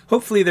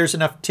 Hopefully there's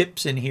enough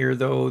tips in here,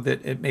 though,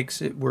 that it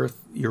makes it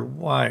worth your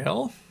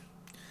while.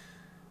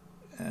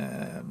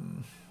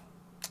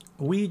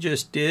 We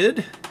just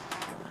did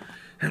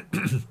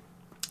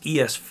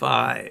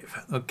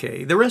ES5.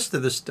 Okay, the rest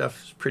of the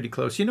stuff is pretty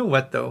close. You know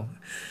what, though?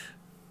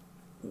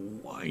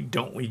 Why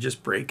don't we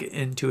just break it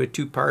into a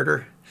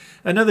two-parter?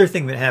 Another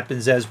thing that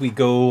happens as we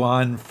go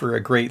on for a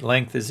great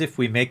length is if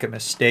we make a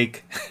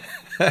mistake,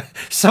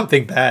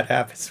 something bad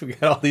happens. We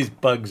got all these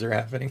bugs are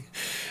happening.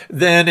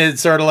 Then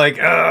it's sort of like,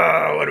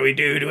 oh, what do we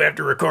do? Do we have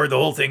to record the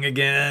whole thing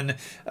again?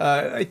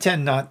 I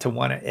tend not to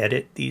want to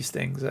edit these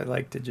things. I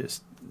like to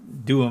just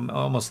do them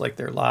almost like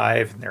they're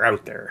live and they're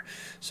out there.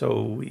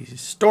 So we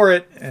store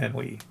it and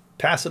we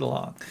pass it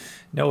along.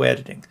 No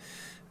editing.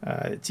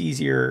 It's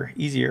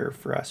easier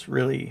for us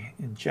really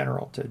in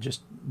general to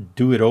just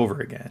do it over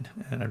again.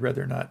 And I'd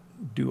rather not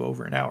do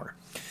over an hour.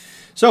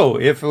 So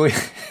if we...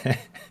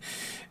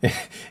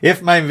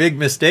 If my big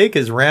mistake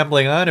is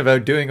rambling on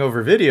about doing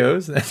over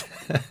videos, then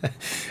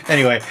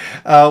anyway,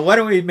 why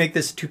don't we make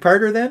this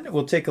two-parter then?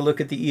 We'll take a look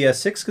at the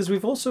ES6 because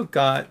we've also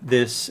got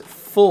this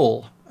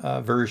full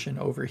version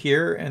over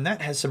here, and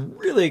that has some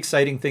really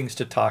exciting things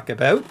to talk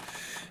about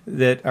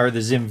that are the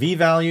ZIMv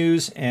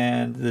values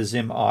and the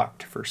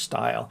ZIMoct for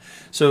style.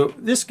 So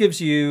this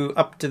gives you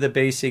up to the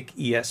basic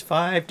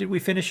ES5. Did we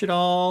finish it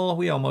all?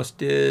 We almost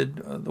did.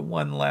 The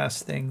one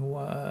last thing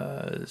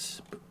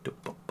was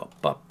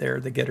up there,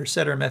 the getter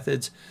setter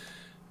methods,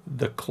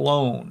 the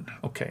clone.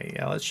 Okay,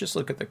 yeah, let's just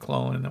look at the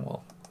clone and then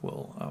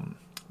we'll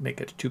make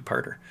it a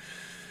two-parter.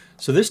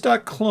 So this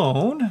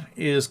 .clone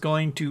is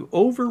going to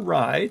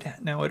override.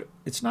 Now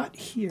it's not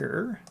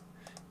here.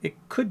 It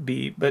could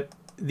be, but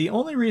the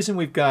only reason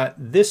we've got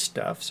this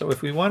stuff, so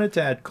if we wanted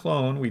to add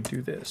clone, we'd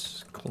do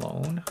this.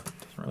 Clone,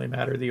 doesn't really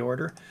matter the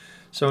order.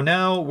 So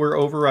now we're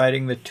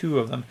overriding the two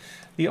of them.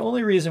 The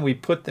only reason we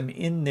put them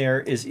in there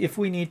is if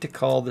we need to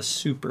call the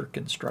super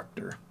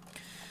constructor.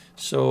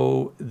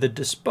 So the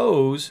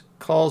dispose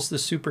calls the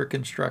super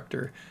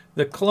constructor.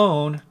 The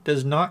clone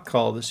does not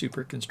call the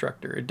super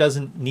constructor. It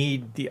doesn't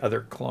need the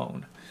other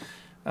clone.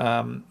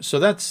 So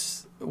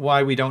that's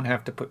why we don't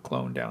have to put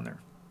clone down there.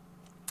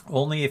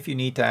 Only if you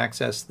need to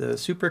access the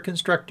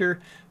superconstructor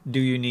do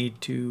you need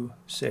to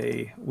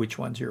say which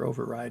ones you're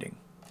overriding.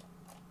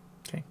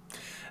 Okay.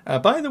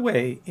 By the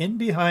way, in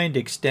behind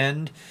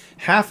extend,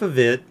 half of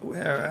it,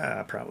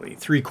 probably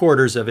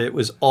 3/4 of it,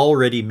 was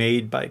already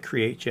made by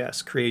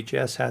CreateJS.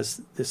 CreateJS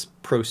has this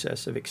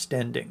process of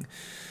extending.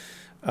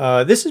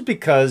 This is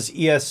because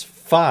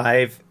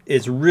ES5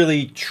 is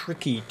really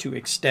tricky to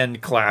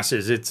extend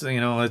classes. It's,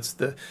 you know, it's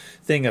the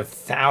thing of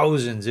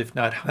thousands, if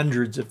not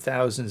hundreds of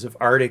thousands of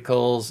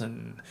articles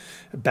and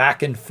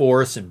back and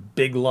forth and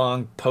big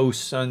long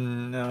posts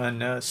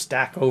on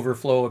Stack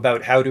Overflow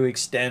about how to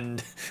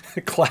extend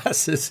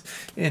classes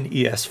in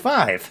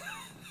ES5.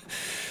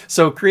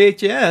 So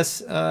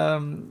CreateJS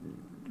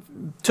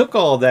took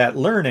all that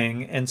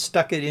learning and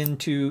stuck it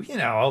into, you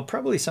know,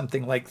 probably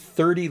something like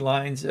 30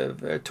 lines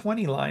of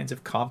 20 lines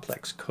of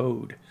complex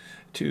code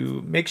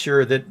to make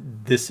sure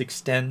that this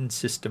extend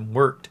system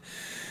worked.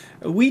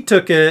 We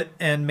took it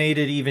and made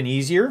it even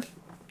easier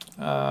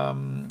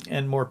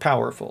and more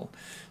powerful.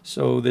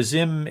 So the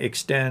ZIM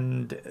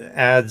extend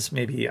adds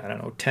maybe, I don't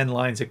know, 10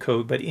 lines of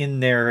code, but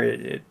in there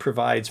it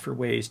provides for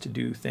ways to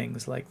do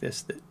things like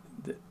this that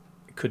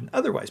couldn't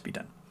otherwise be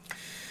done.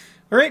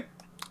 All right.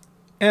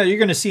 You're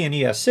going to see in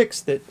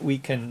ES6 that we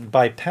can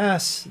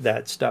bypass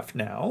that stuff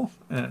now,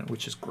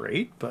 which is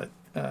great, but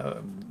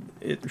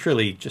it's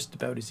really just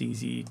about as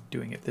easy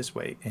doing it this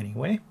way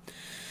anyway.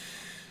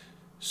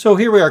 So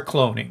here we are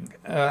cloning.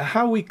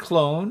 How we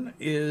clone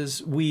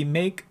is we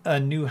make a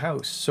new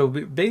house. So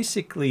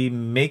basically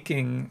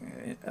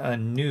making a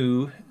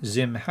new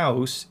ZIM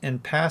house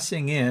and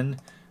passing in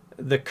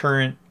the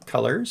current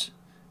colors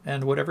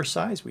and whatever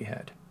size we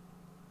had.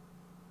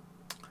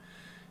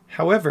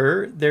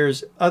 However,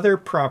 there's other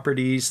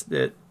properties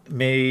that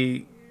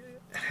may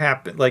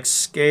happen, like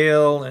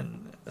scale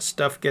and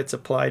stuff gets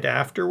applied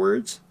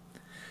afterwards.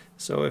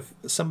 So if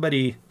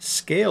somebody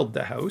scaled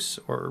the house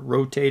or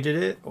rotated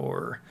it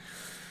or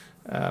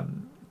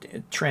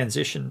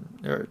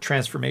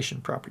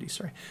transformation properties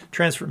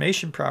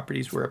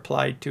were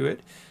applied to it,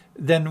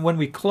 then when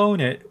we clone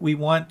it, we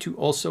want to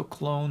also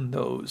clone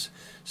those.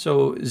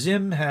 So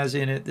ZIM has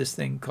in it this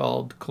thing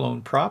called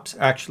clone props.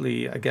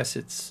 Actually, I guess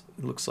it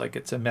looks like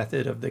it's a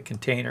method of the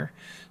container.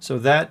 So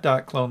that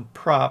 .clone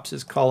props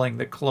is calling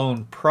the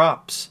clone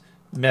props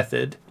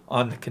method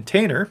on the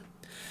container.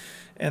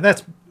 And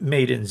that's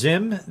made in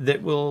ZIM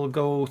that will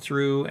go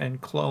through and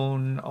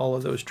clone all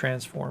of those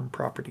transform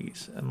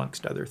properties,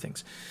 amongst other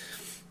things.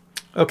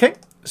 Okay,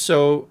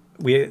 so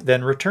we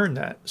then return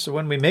that. So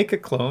when we make a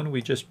clone,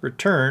 we just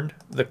return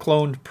the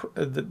cloned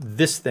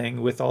this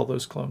thing with all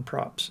those clone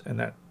props, and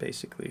that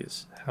basically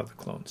is how the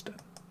clone's done.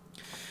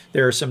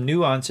 There are some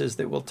nuances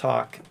that we'll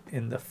talk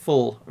in the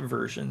full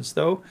versions,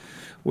 though,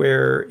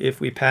 where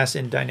if we pass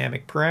in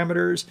dynamic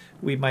parameters,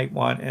 we might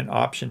want an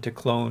option to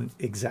clone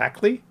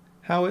exactly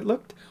how it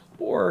looked,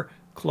 or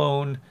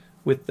clone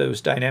with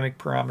those dynamic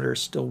parameters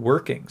still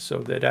working, so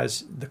that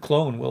as the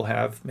clone will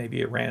have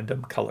maybe a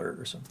random color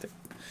or something.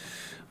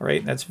 All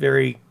right, that's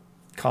very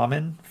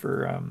common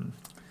for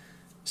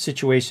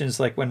situations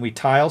like when we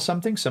tile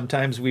something.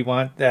 Sometimes we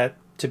want that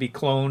to be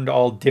cloned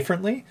all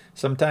differently.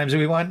 Sometimes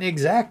we want an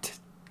exact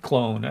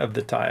clone of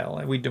the tile,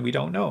 and we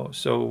don't know.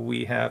 So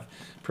we have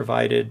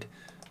provided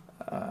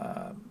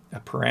a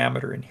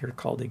parameter in here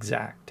called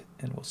exact,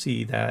 and we'll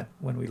see that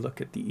when we look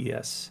at the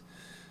ES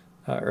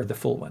or the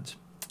full ones.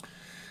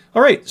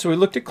 All right, so we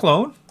looked at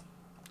clone.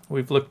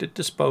 We've looked at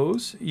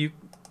dispose. You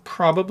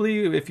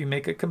probably, if you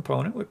make a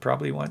component, would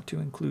probably want to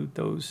include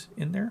those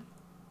in there,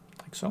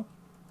 like so.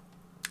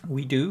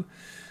 We do.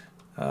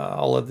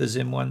 All of the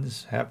ZIM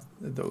ones have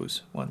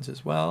those ones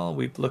as well.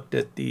 We've looked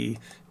at the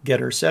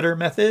getter-setter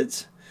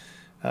methods.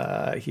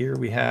 Here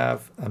we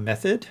have a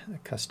method, a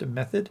custom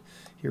method.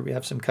 Here we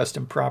have some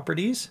custom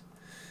properties.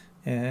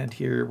 And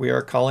here we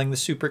are calling the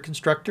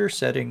superconstructor,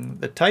 setting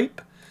the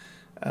type.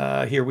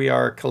 Here we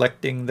are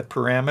collecting the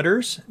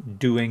parameters,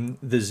 doing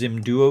the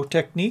ZIM duo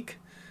technique,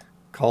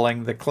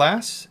 calling the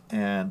class,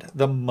 and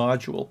the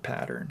module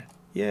pattern.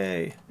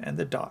 Yay, and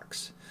the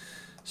docs.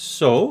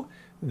 So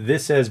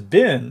this has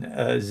been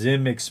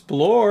ZIM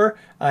Explore.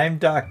 I'm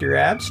Dr.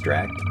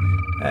 Abstract.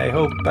 I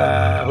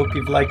hope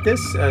you've liked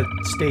this.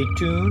 Stay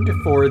tuned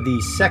for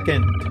the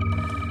second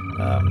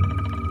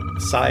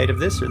side of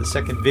this, or the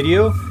second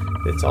video.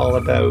 It's all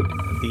about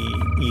the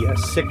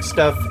ES6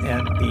 stuff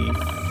and the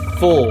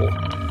full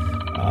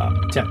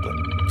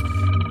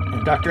template.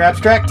 I'm Dr.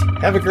 Abstract.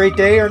 Have a great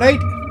day or night.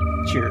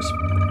 Cheers.